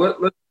 so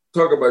let's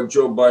talk about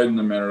Joe Biden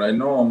a minute. I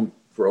know him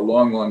for a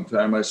long, long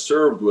time. I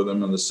served with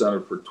him in the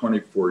Senate for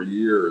 24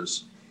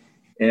 years.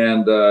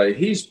 And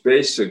he's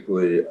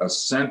basically a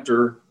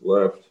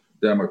center-left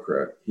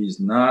Democrat. He's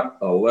not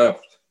a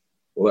left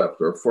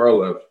or far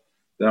left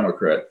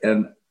Democrat.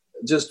 And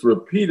just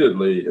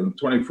repeatedly in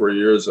 24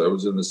 years I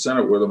was in the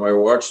Senate with him, I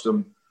watched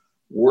him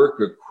work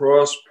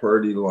across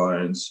party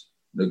lines,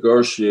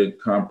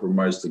 negotiate,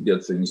 compromise to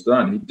get things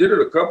done. He did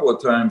it a couple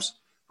of times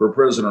for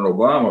President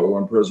Obama,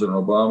 when President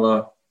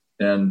Obama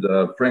and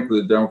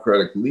frankly the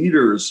Democratic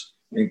leaders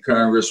in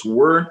Congress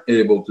weren't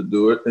able to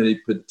do it. And he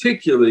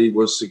particularly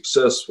was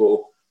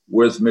successful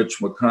with Mitch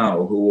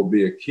McConnell, who will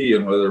be a key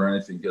in whether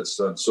anything gets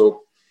done.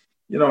 So,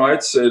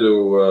 I'd say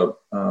to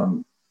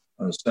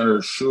Senator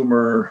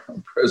Schumer,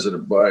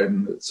 President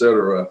Biden, et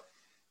cetera,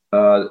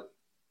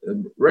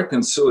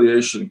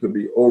 reconciliation could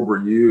be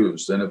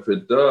overused. And if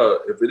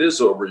it is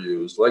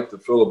overused, like the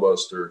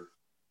filibuster,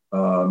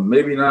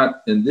 maybe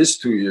not in this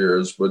 2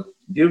 years, but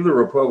give the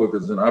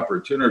Republicans an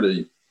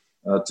opportunity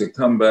to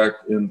come back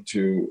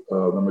into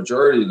the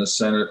majority in the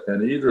Senate,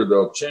 and either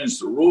they'll change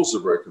the rules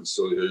of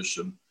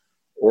reconciliation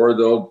or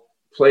they'll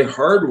play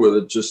hard with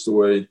it just the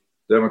way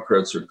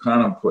Democrats are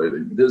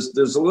contemplating.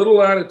 There's a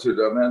little attitude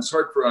on that. It's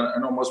hard I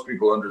know most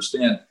people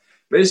understand.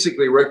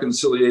 Basically,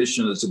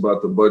 reconciliation is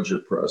about the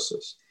budget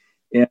process.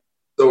 And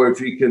so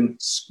if you can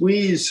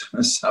squeeze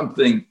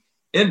something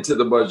into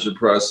the budget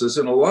process,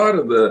 and a lot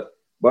of the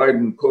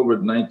Biden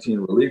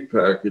COVID-19 relief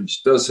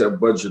package does have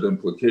budget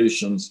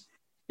implications.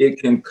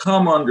 It can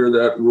come under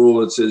that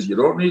rule that says you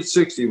don't need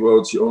 60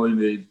 votes, you only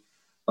need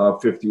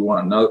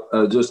 51. Now,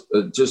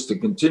 just to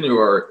continue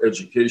our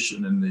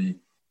education in the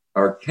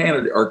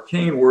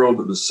arcane world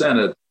of the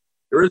Senate,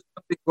 there is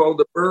something called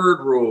the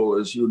Byrd Rule,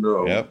 as you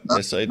know. Yep,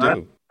 yes, I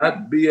do.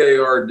 Not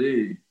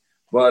BARD,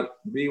 but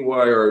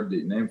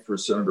BYRD, named for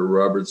Senator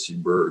Robert C.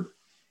 Byrd.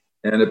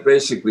 And it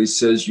basically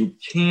says you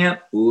can't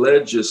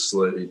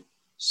legislate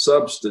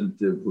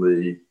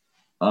substantively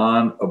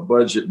on a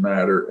budget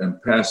matter and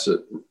pass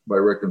it by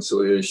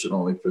reconciliation,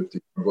 only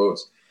 51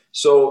 votes.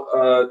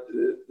 So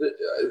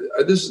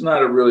this is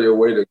not really a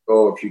way to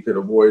go if you can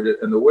avoid it.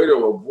 And the way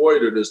to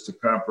avoid it is to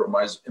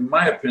compromise. In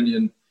my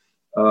opinion,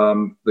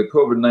 the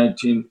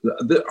COVID-19,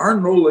 our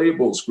no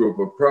labels group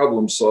of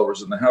problem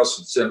solvers in the House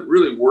and Senate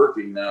really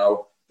working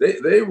now.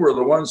 They were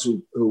the ones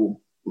who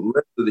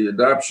led to the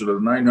adoption of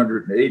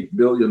 $908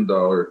 billion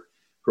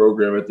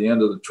program at the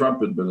end of the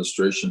Trump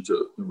administration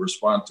to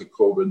respond to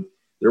COVID.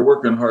 They're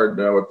working hard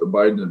now at the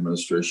Biden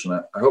administration.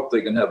 I hope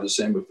they can have the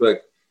same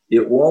effect.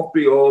 It won't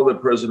be all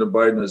that President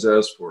Biden has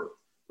asked for,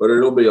 but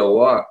it'll be a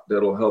lot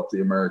that'll help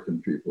the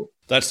American people.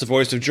 That's the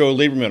voice of Joe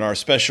Lieberman, our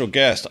special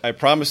guest. I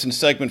promise in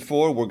segment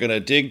 4, we're going to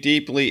dig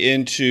deeply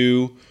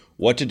into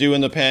what to do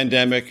in the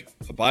pandemic,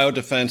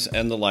 biodefense,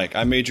 and the like.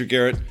 I'm Major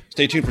Garrett.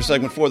 Stay tuned for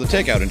segment 4, The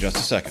Takeout, in just a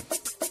second.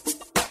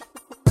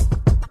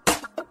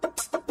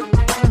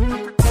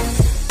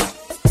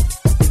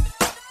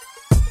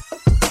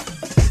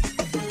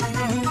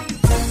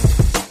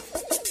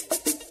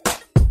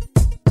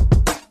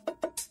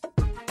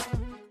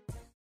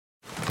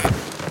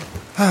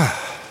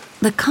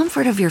 The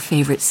comfort of your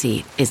favorite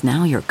seat is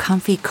now your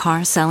comfy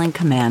car selling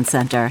command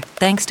center,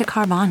 thanks to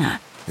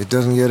Carvana. It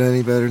doesn't get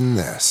any better than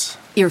this.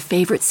 Your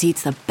favorite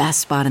seat's the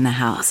best spot in the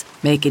house.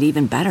 Make it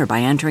even better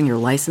by entering your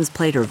license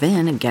plate or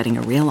VIN and getting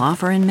a real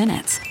offer in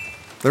minutes.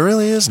 There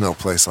really is no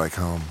place like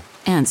home.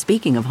 And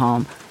speaking of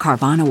home,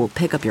 Carvana will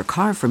pick up your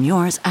car from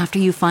yours after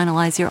you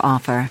finalize your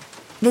offer.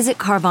 Visit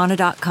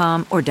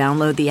Carvana.com or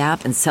download the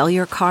app and sell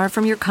your car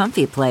from your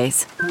comfy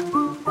place.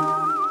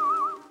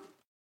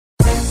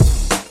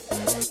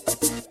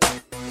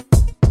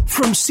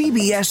 From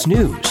CBS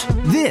News,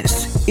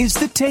 this is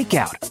The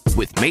Takeout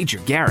with Major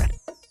Garrett.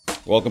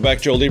 Welcome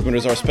back. Joe Lieberman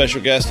is our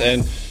special guest.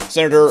 And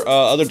Senator,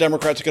 other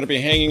Democrats are going to be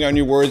hanging on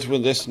your words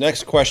with this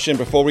next question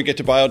before we get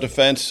to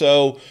biodefense.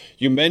 So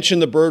you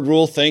mentioned the Byrd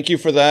Rule. Thank you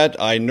for that.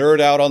 I nerd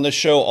out on this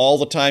show all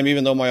the time,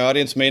 even though my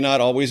audience may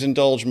not always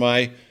indulge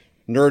my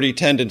nerdy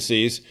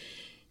tendencies.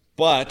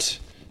 But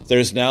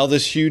there's now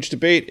this huge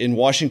debate in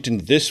Washington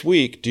this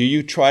week. Do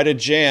you try to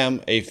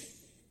jam a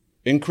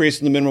increase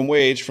in the minimum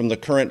wage from the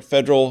current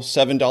federal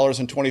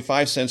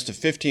 $7.25 to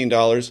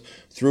 $15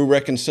 through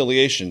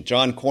reconciliation?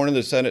 John Cornyn,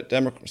 the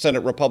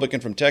Senate Republican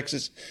from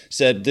Texas,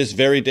 said this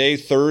very day,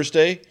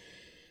 Thursday,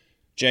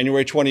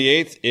 January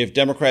 28th, if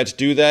Democrats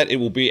do that, it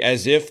will be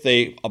as if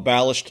they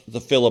abolished the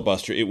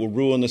filibuster. It will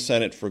ruin the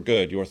Senate for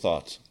good. Your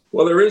thoughts?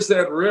 Well, there is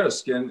that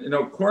risk. And,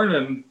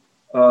 Cornyn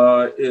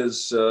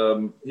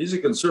he's a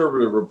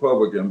conservative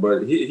Republican,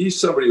 but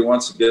he's somebody who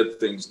wants to get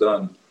things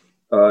done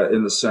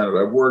in the Senate.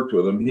 I've worked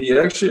with him. He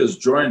actually has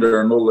joined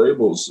our No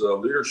Labels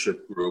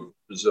leadership group.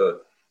 It's a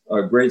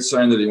great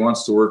sign that he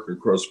wants to work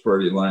across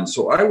party lines.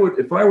 So I would,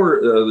 if I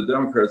were the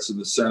Democrats in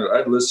the Senate,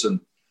 I'd listen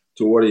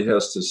to what he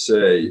has to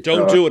say.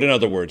 Don't do it. In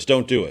other words,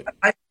 don't do it.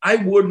 I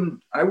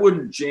wouldn't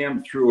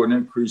jam through an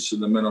increase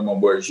in the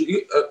minimum wage.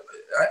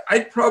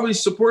 I'd probably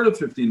support a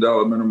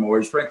 $15 minimum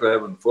wage. Frankly, I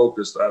haven't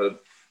focused on it,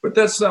 but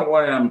that's not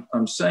why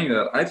I'm saying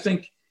that. I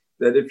think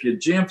that if you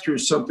jam through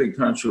something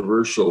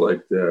controversial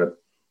like that,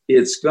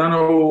 it's going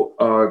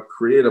to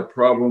create a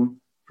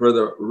problem for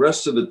the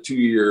rest of the 2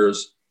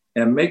 years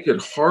and make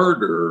it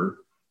harder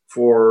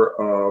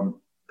for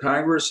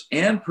Congress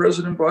and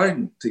President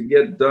Biden to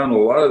get done a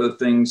lot of the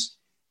things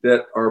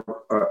that are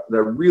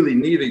that really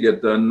need to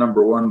get done.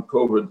 Number one,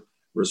 COVID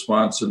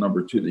response, and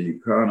number two, the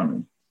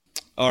economy.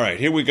 All right,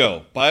 here we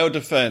go.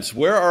 Biodefense.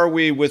 Where are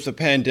we with the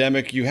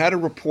pandemic? You had a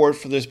report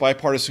for this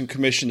bipartisan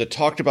commission that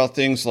talked about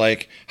things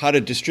like how to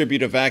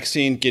distribute a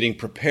vaccine, getting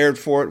prepared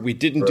for it. We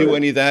didn't do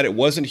any of that. It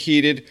wasn't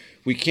heated.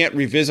 We can't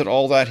revisit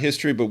all that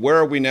history, but where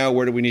are we now?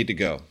 Where do we need to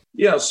go?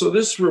 Yeah, so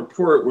this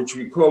report, which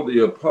we call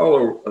the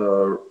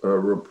Apollo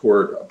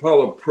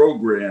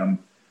program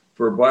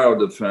for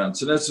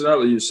biodefense, and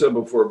incidentally, you said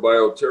before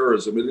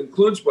bioterrorism, it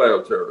includes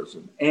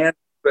bioterrorism and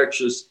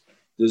infectious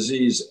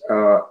disease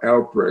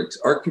outbreaks.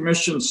 Our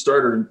commission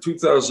started in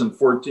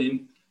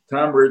 2014.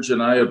 Tom Ridge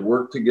and I had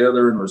worked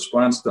together in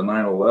response to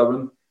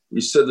 9/11.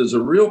 We said there's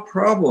a real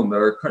problem that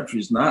our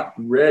country's not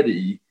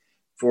ready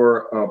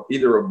for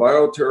either a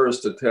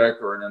bioterrorist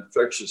attack or an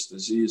infectious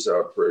disease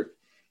outbreak.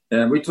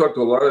 And we talked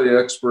to a lot of the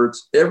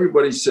experts.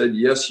 Everybody said,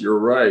 yes, you're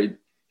right.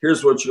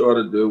 Here's what you ought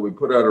to do. We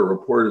put out a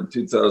report in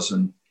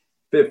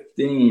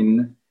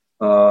 2015.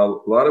 A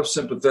lot of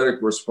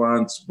sympathetic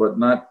response, but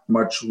not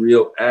much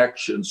real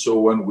action. So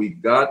when we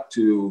got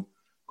to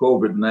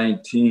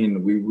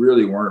COVID-19, we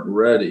really weren't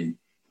ready.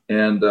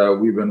 and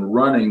we've been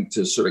running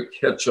to sort of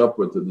catch up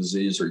with the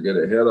disease or get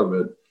ahead of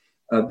it.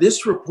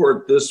 This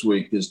report this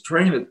week is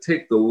trying to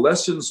take the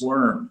lessons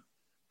learned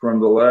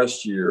from the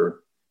last year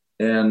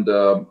and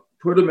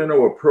put them into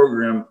a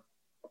program,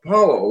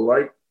 Apollo,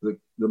 like the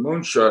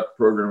moonshot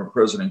program of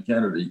President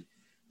Kennedy,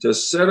 to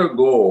set a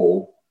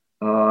goal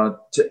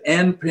to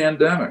end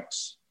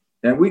pandemics.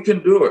 And we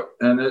can do it.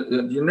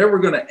 And you're never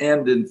going to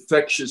end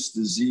infectious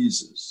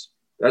diseases.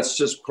 That's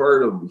just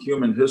part of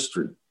human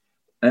history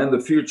and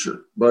the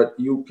future. But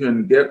you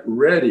can get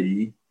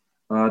ready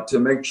to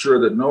make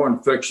sure that no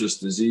infectious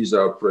disease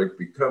outbreak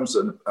becomes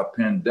a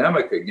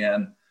pandemic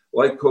again,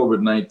 like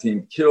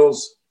COVID-19,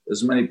 kills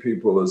as many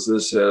people as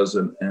this has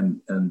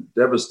and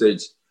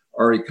devastates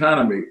our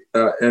economy.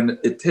 And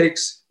it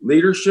takes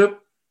leadership,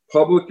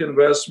 public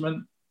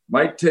investment,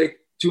 might take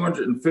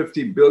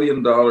 $250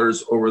 billion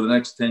over the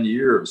next 10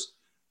 years.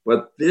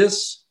 But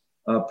this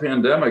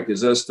pandemic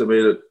is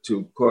estimated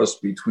to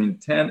cost between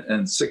 10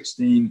 and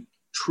 $16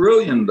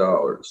 trillion.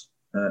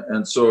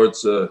 And so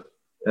it's an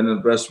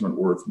investment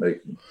worth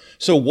making.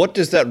 So what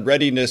does that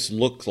readiness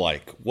look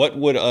like? What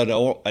would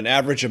an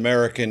average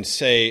American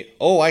say,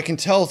 oh, I can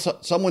tell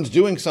someone's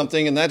doing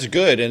something and that's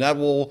good and that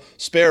will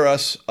spare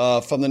us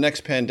from the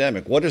next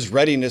pandemic? What does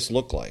readiness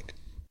look like?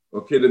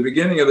 Okay, the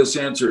beginning of this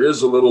answer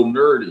is a little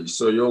nerdy,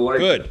 so you'll like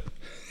Good. it.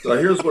 So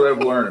here's what I've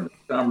learned.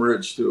 Tom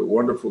Ridge, too, a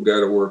wonderful guy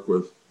to work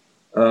with.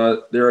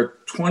 There are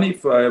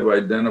 25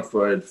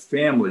 identified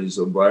families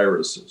of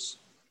viruses.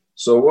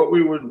 So what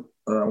we would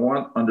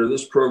want under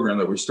this program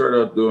that we start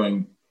out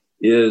doing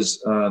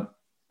is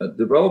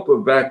develop a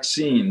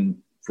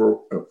vaccine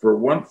for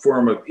one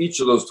form of each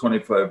of those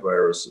 25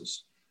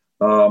 viruses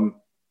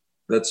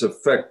that's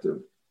effective.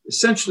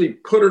 Essentially,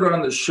 put it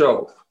on the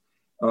shelf.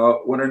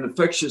 When an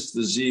infectious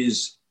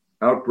disease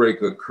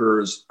outbreak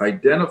occurs,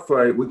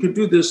 we could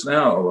do this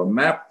now,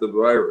 map the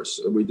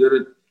virus. We did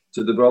it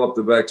to develop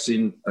the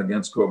vaccine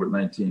against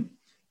COVID-19.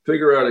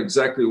 Figure out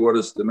exactly what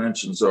its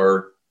dimensions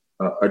are,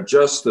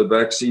 adjust the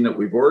vaccine that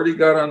we've already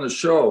got on the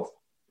shelf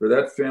for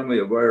that family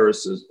of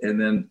viruses, and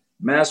then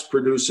mass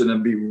produce it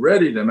and be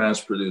ready to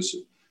mass produce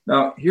it.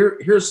 Now,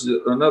 here's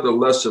another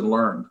lesson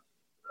learned.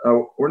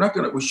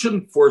 We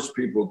shouldn't force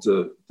people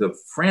to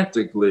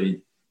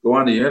frantically go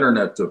on the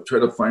internet to try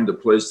to find a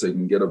place they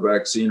can get a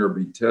vaccine or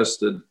be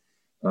tested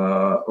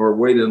or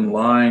wait in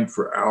line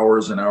for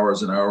hours and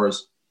hours and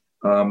hours.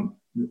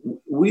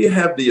 We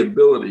have the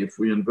ability, if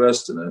we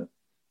invest in it,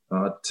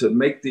 to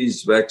make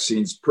these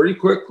vaccines pretty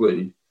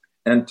quickly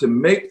and to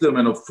make them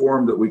in a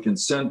form that we can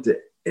send to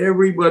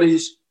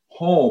everybody's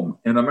home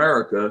in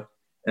America,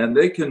 and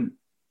they can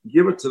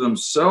give it to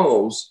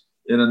themselves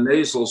in a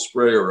nasal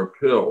spray or a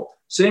pill.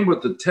 Same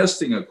with the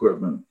testing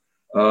equipment.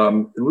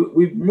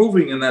 We're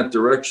moving in that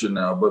direction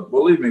now, but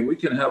believe me, we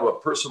can have a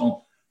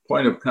personal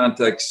point of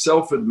contact,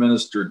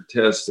 self-administered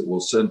test that we'll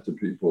send to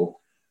people.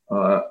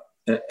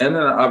 And then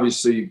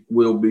obviously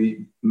we'll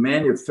be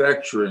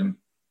manufacturing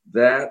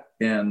that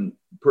and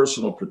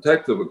personal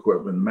protective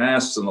equipment,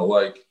 masks and the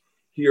like,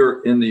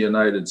 here in the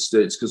United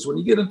States. Because when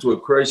you get into a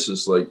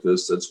crisis like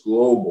this that's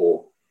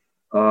global,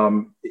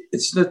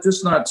 it's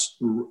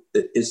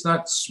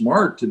not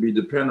smart to be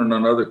dependent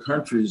on other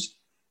countries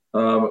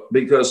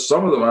because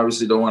some of them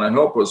obviously don't want to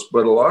help us,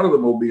 but a lot of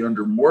them will be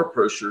under more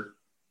pressure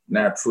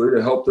naturally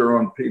to help their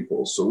own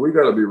people. So we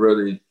got to be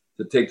ready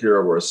to take care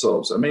of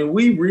ourselves. I mean,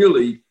 we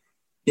really,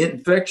 I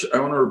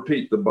want to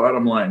repeat the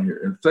bottom line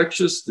here.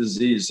 Infectious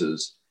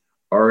diseases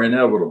are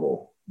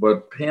inevitable,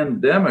 but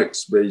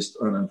pandemics based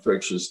on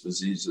infectious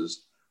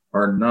diseases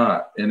are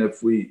not. And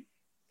if we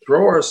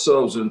throw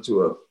ourselves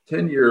into a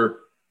 10-year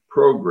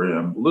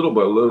program, little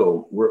by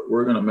little,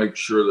 we're going to make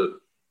sure that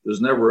there's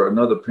never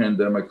another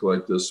pandemic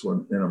like this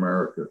one in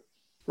America.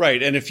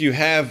 Right. And if you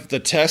have the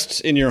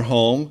tests in your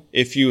home,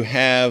 if you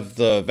have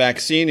the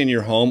vaccine in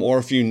your home, or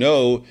if you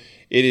know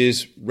it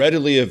is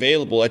readily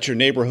available at your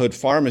neighborhood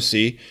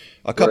pharmacy,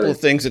 a couple of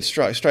things that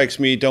strikes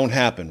me don't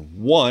happen.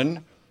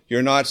 One,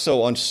 you're not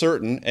so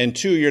uncertain. And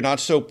two, you're not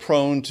so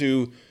prone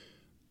to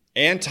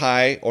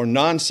anti or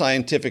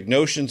non-scientific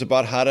notions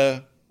about how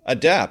to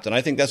adapt. And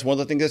I think that's one of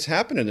the things that's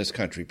happened in this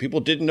country. People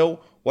didn't know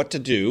what to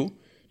do,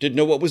 didn't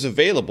know what was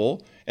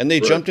available, and they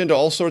jumped into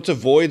all sorts of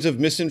voids of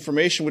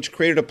misinformation, which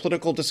created a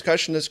political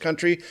discussion in this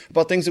country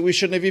about things that we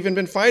shouldn't have even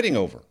been fighting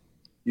over.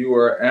 You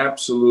are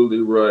absolutely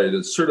right.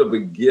 It's sort of a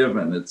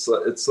given. It's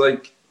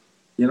like,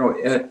 you know,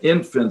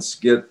 infants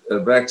get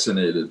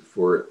vaccinated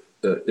for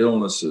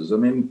illnesses. I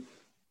mean,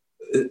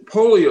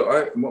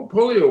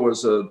 polio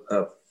was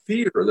a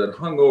fear that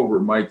hung over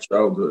my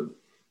childhood.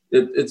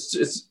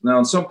 It's now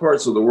in some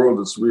parts of the world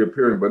it's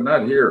reappearing, but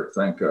not here,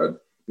 thank God,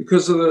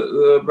 because of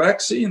the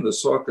vaccine, the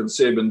Salk and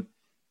Sabin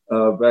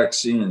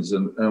vaccines.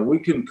 And we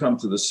can come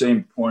to the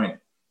same point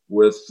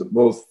with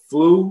both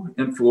flu,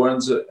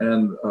 influenza,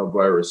 and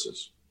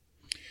viruses.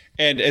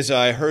 And as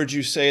I heard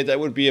you say, that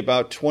would be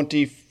about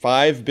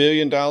 $25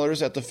 billion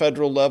at the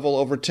federal level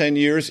over 10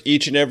 years,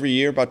 each and every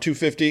year, about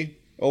 $250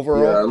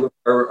 overall? Yeah, look,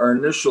 our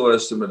initial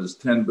estimate is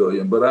 $10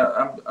 billion, but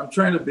I'm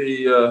trying to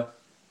be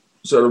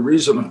sort of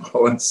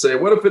reasonable and say,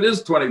 what if it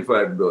is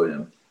 $25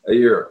 billion a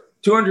year?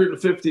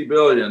 $250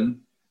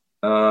 billion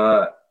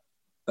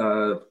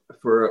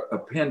for a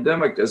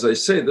pandemic. As I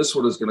say, this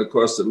one is going to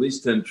cost at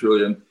least $10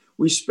 trillion.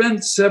 We spend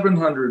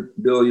 $700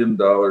 billion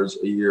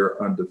a year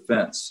on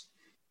defense.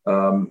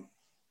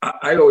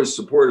 I always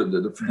supported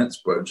the defense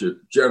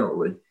budget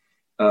generally.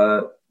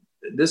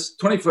 This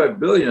 $25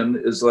 billion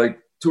is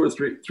like 2 or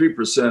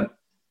 3%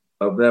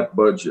 of that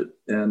budget.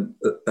 And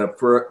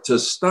to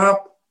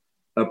stop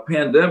a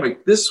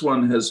pandemic, this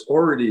one has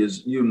already,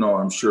 as you know,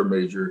 I'm sure,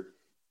 Major,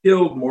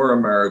 killed more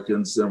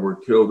Americans than were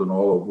killed in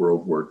all of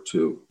World War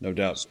II. No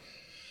doubt.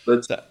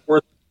 That's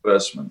worth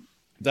investment.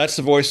 That's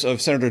the voice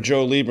of Senator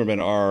Joe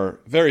Lieberman, our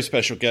very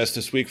special guest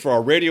this week. For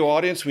our radio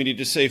audience, we need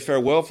to say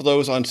farewell. For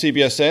those on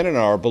CBSN and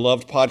our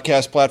beloved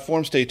podcast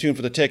platform, stay tuned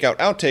for the Takeout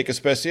Outtake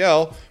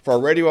Especial. For our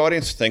radio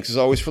audience, thanks as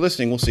always for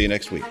listening. We'll see you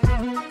next week.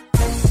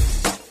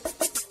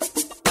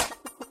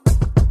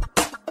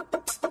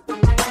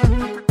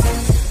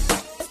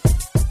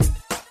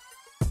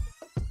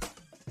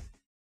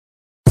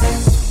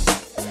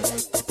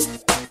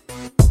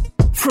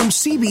 From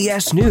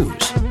CBS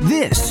News,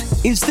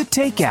 this is The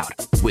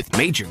Takeout with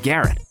Major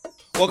Garrett.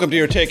 Welcome to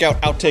your Takeout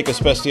Outtake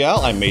Especial.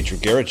 I'm Major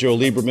Garrett. Joe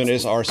Lieberman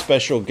is our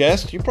special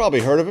guest. You probably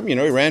heard of him. You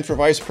know, he ran for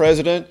vice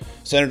president,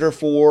 senator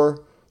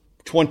for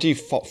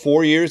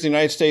 24 years in the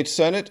United States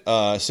Senate,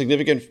 a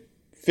significant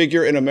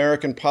figure in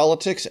American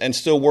politics, and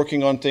still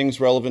working on things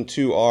relevant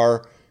to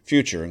our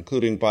future,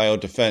 including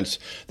biodefense.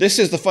 This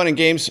is the fun and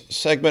games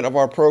segment of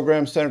our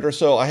program, Senator.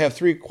 So I have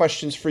 3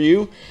 questions for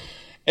you.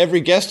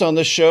 Every guest on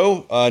this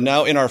show,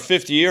 now in our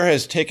 5th year,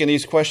 has taken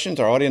these questions.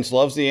 Our audience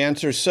loves the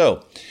answers.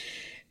 So,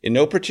 in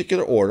no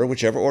particular order,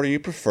 whichever order you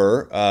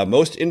prefer,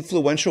 most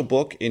influential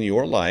book in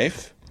your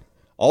life,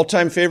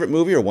 all-time favorite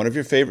movie or one of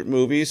your favorite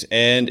movies,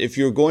 and if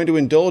you're going to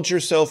indulge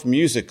yourself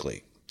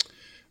musically,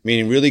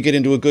 meaning really get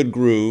into a good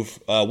groove,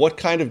 what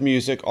kind of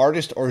music,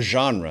 artist, or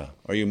genre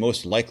are you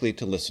most likely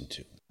to listen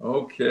to?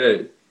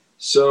 Okay.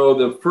 So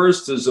the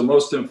first is the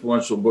most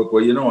influential book.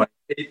 Well, you know, I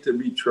hate to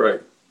be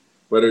trite,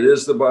 but it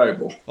is the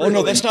Bible. Oh,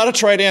 no, that's not a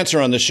trite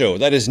answer on the show.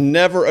 That is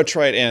never a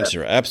trite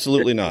answer.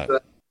 Absolutely not.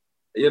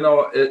 You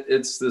know,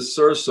 it's the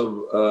source of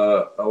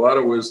a lot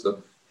of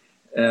wisdom.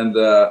 And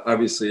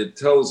obviously it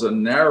tells a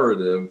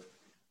narrative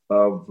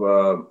of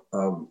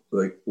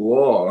like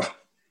law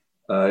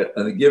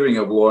and the giving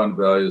of law and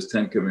values,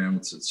 10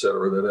 Commandments, et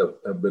cetera, that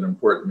have been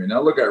important to me.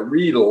 Now, look, I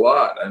read a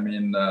lot. I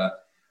mean,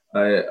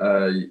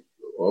 and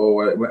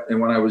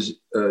when I was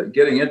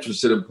getting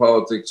interested in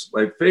politics,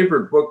 my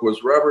favorite book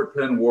was Robert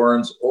Penn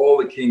Warren's All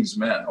the King's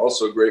Men,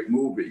 also a great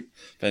movie.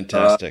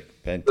 Fantastic.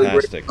 Great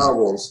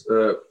novels.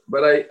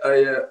 But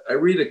I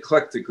read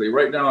eclectically.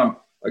 Right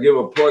now, I give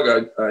a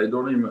plug. I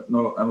don't even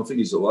know. I don't think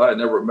he's alive. I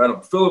never met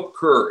him. Philip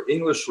Kerr,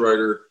 English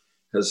writer,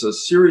 has a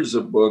series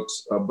of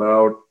books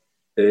about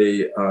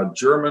a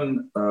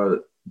German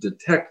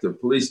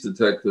police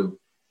detective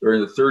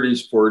during the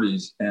 30s,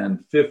 40s,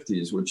 and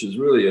 50s, which is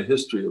really a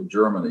history of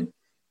Germany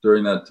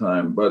during that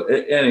time. But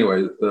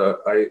anyway,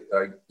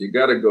 you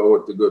got to go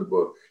with the good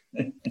book.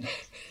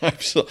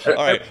 Absolutely.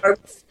 All right. I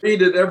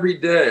read it every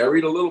day. I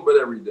read a little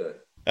bit every day.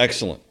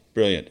 Excellent.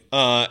 Brilliant.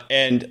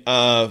 And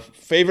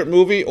favorite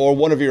movie or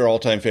one of your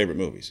all-time favorite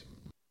movies?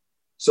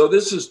 So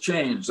this has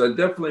changed. I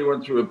definitely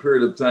went through a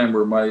period of time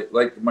where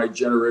my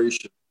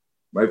generation,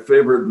 my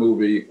favorite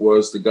movie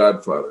was The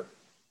Godfather,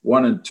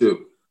 1 and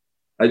 2.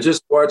 I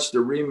just watched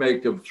a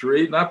remake of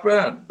 3. Not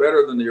bad.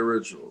 Better than the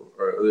original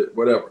or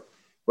whatever.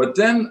 But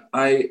then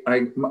I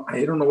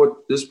don't know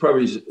what, this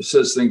probably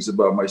says things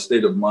about my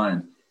state of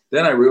mind.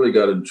 Then I really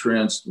got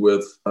entranced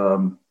with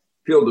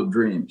Field of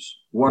Dreams.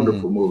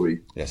 Wonderful movie.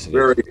 Yes,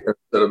 very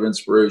sort of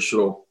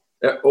inspirational.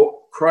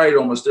 Cried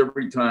almost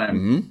every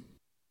time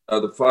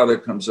the father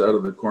comes out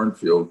of the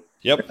cornfield.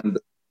 Yep. And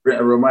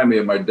it reminded me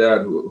of my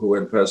dad who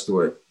had passed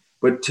away.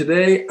 But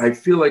today I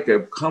feel like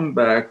I've come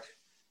back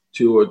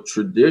to a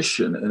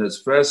tradition, and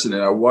it's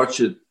fascinating. I watch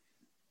it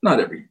not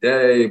every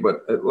day,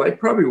 but I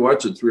probably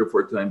watch it 3 or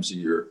 4 times a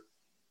year.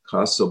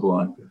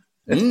 Casablanca.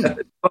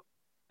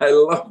 I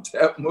love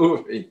that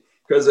movie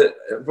because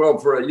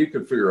you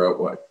could figure out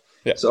why.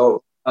 Yeah.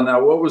 So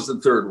now, what was the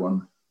third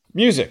one?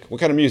 Music. What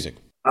kind of music?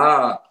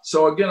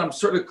 So again, I'm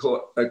sort of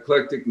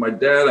eclectic. My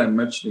dad, I'm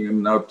mentioning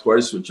him now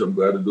twice, which I'm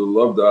glad to do,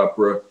 loved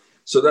opera.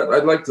 So that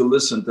I'd like to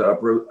listen to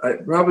opera.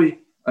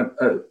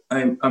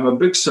 I'm a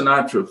big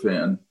Sinatra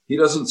fan. He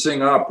doesn't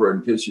sing opera,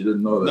 in case you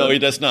didn't know that. No, he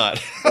does not.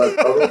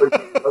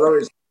 although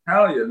he's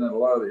Italian, and a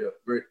lot of the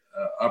great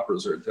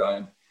operas are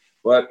Italian.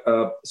 But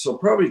so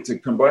probably to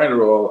combine it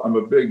all, I'm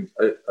a big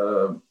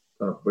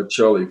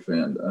Bocelli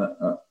fan,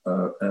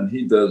 and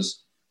he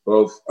does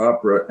both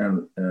opera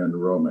and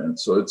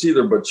romance. So it's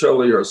either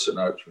Bocelli or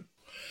Sinatra.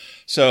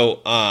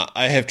 So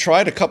I have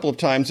tried a couple of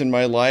times in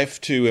my life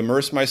to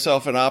immerse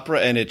myself in opera,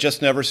 and it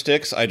just never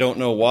sticks. I don't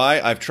know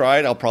why. I've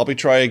tried. I'll probably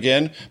try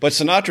again. But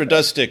Sinatra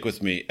does stick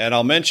with me. And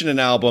I'll mention an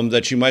album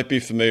that you might be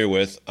familiar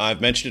with.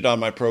 I've mentioned it on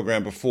my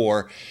program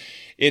before.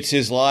 It's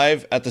his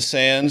Live at the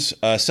Sands,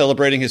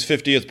 celebrating his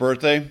 50th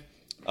birthday.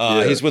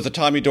 He's with the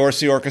Tommy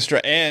Dorsey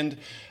Orchestra and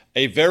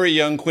a very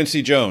young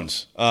Quincy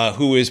Jones,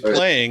 who is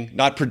playing,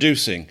 not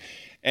producing.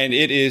 And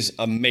it is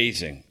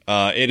amazing.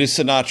 It is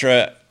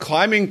Sinatra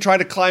trying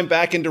to climb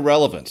back into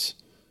relevance.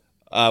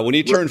 When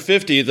he turned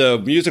 50, the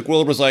music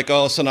world was like,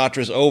 oh,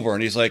 Sinatra's over.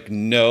 And he's like,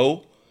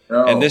 no.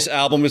 And this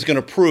album is going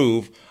to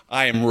prove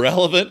I am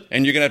relevant,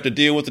 and you're going to have to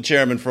deal with the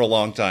chairman for a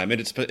long time.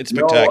 And it's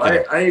spectacular.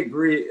 No, I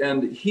agree.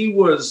 And he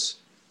was,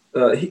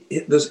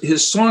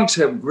 his songs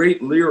have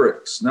great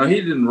lyrics. Now,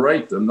 he didn't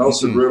write them.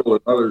 Nelson Riddle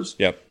and others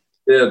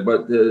did.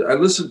 But I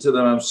listened to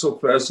them. I'm so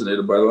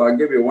fascinated by them. I'll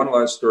give you one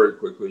last story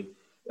quickly.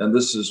 And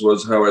this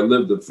was how I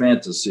lived a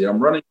fantasy. I'm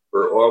running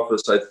for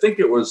office. I think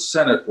it was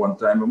Senate one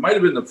time. It might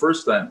have been the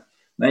first time,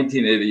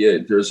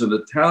 1988. There's an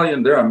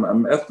Italian there.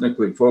 I'm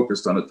ethnically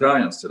focused on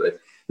Italians today.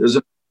 There's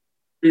a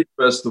street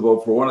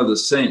festival for one of the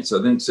saints, I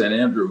think St.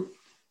 Andrew,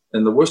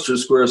 in the Worcester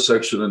Square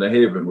section in the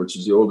Haven, which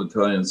is the old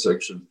Italian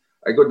section.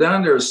 I go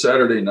down there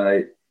Saturday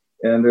night,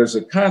 and there's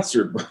a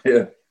concert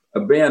by a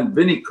band,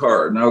 Vinnie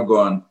Carr, now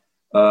gone,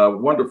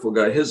 wonderful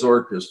guy, his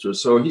orchestra.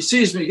 So he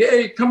sees me,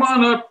 hey, come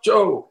on up,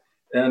 Joe.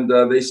 And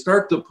they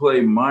start to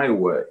play My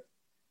Way.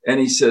 And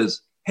he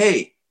says,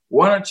 hey,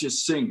 why don't you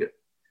sing it?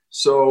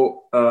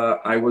 So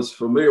I was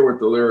familiar with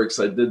the lyrics.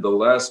 I did the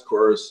last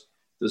chorus.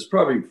 There's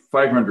probably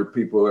 500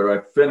 people there. I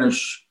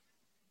finish.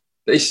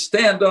 They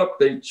stand up,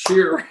 they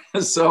cheer.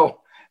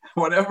 So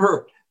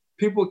whenever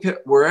people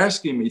were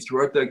asking me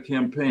throughout that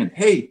campaign,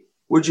 hey,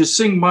 would you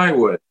sing My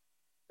Way?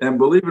 And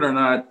believe it or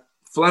not,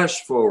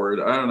 flash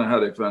forward, I don't know how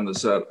they found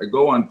this out. I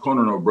go on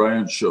Conan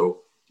O'Brien's show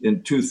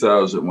in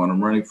 2000 when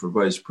I'm running for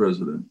vice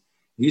president.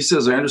 He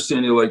says, I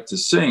understand you like to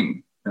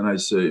sing. And I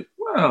say,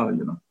 well,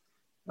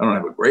 I don't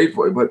have a great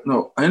voice, but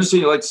no, I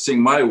understand you like to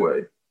sing My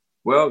Way.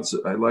 Well,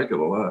 I like it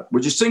a lot.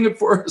 Would you sing it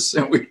for us?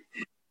 And we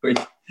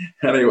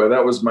anyway,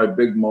 that was my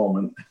big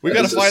moment. We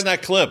got to find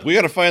that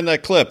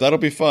clip. That'll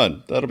be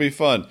fun.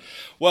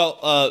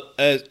 Well,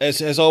 as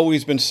has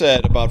always been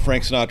said about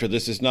Frank Sinatra,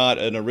 this is not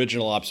an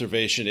original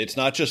observation. It's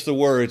not just the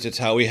words, it's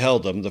how he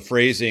held them, the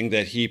phrasing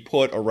that he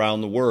put around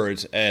the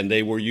words, and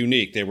they were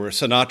unique. They were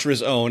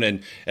Sinatra's own,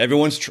 and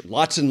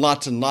lots and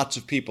lots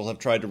of people have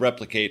tried to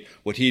replicate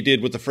what he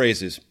did with the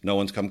phrases. No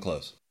one's come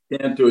close.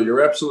 Can't do it.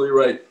 You're absolutely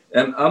right.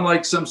 And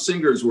unlike some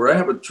singers where I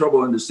have a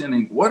trouble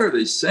understanding what are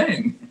they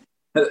saying,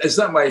 it's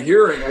not my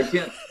hearing. I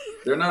can't.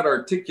 They're not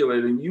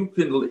articulating. You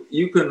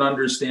can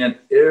understand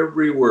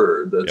every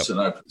word that's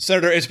Sinatra.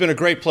 Senator, it's been a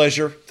great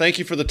pleasure. Thank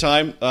you for the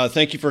time.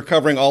 Thank you for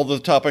covering all the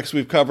topics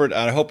we've covered.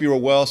 And I hope you are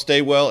well.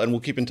 Stay well, and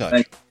we'll keep in touch.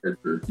 Thank you,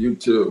 Richard. You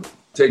too.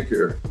 Take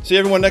care. See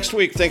everyone next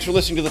week. Thanks for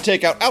listening to The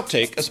Takeout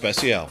Outtake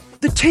Especial.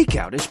 The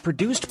Takeout is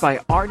produced by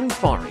Arden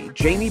Farhi,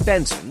 Jamie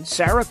Benson,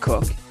 Sarah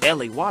Cook,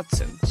 Ellie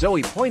Watson,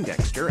 Zoe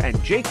Poindexter,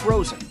 and Jake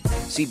Rosen.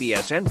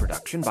 CBSN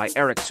production by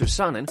Eric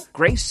Susanen,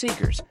 Grace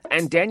Seegers,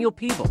 and Daniel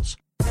Peebles.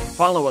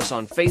 Follow us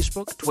on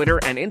Facebook, Twitter,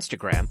 and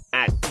Instagram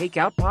at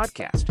Takeout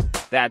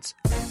Podcast. That's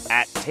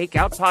at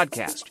Takeout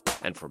Podcast.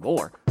 And for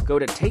more, go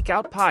to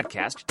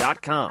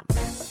takeoutpodcast.com.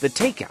 The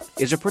Takeout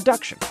is a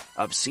production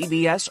of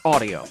CBS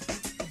Audio.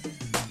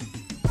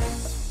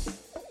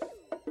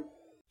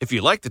 If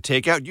you like The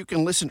Takeout, you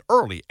can listen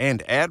early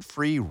and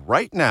ad-free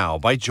right now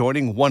by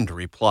joining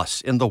Wondery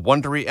Plus in the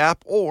Wondery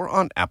app or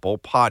on Apple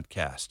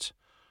Podcasts.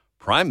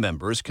 Prime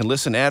members can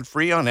listen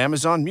ad-free on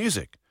Amazon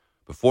Music.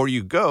 Before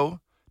you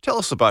go, tell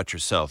us about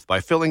yourself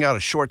by filling out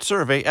a short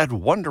survey at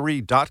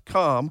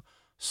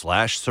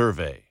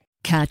Wondery.com/survey.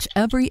 Catch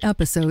every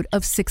episode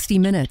of 60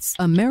 Minutes,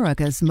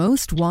 America's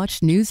most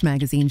watched news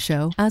magazine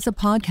show, as a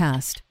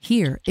podcast.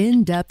 Hear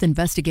in-depth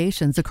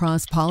investigations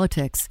across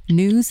politics,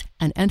 news,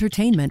 and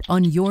entertainment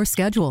on your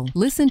schedule.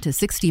 Listen to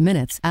 60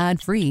 Minutes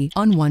ad-free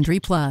on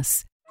Wondery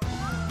Plus.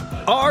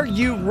 Are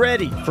you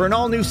ready for an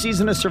all-new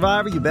season of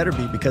Survivor? You better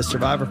be, because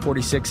Survivor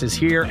 46 is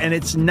here, and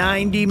it's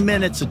 90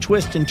 minutes of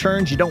twists and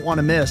turns you don't want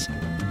to miss.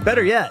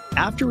 Better yet,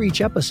 after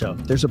each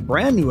episode, there's a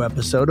brand new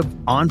episode of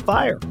On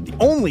Fire, the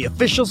only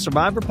official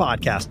Survivor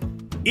podcast.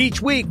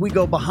 Each week, we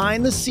go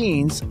behind the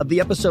scenes of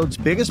the episode's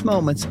biggest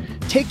moments,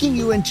 taking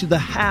you into the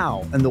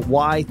how and the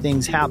why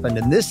things happened.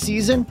 And this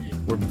season,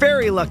 we're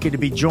very lucky to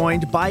be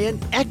joined by an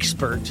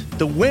expert,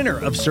 the winner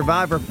of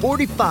Survivor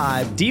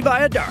 45, Dee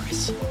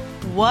Valladares.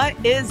 What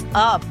is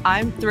up?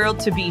 I'm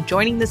thrilled to be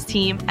joining this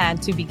team and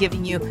to be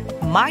giving you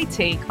my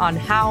take on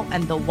how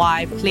and the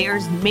why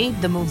players made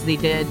the moves they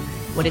did,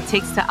 what it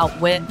takes to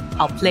outwit,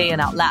 outplay,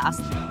 and outlast,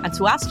 and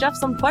to ask Jeff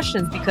some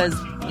questions, because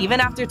even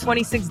after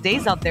 26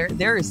 days out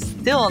there is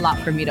still a lot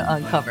for me to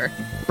uncover.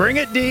 Bring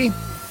it, Dee.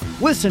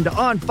 Listen to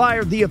On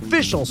Fire, the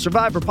official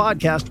Survivor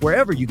podcast,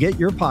 wherever you get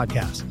your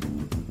podcasts.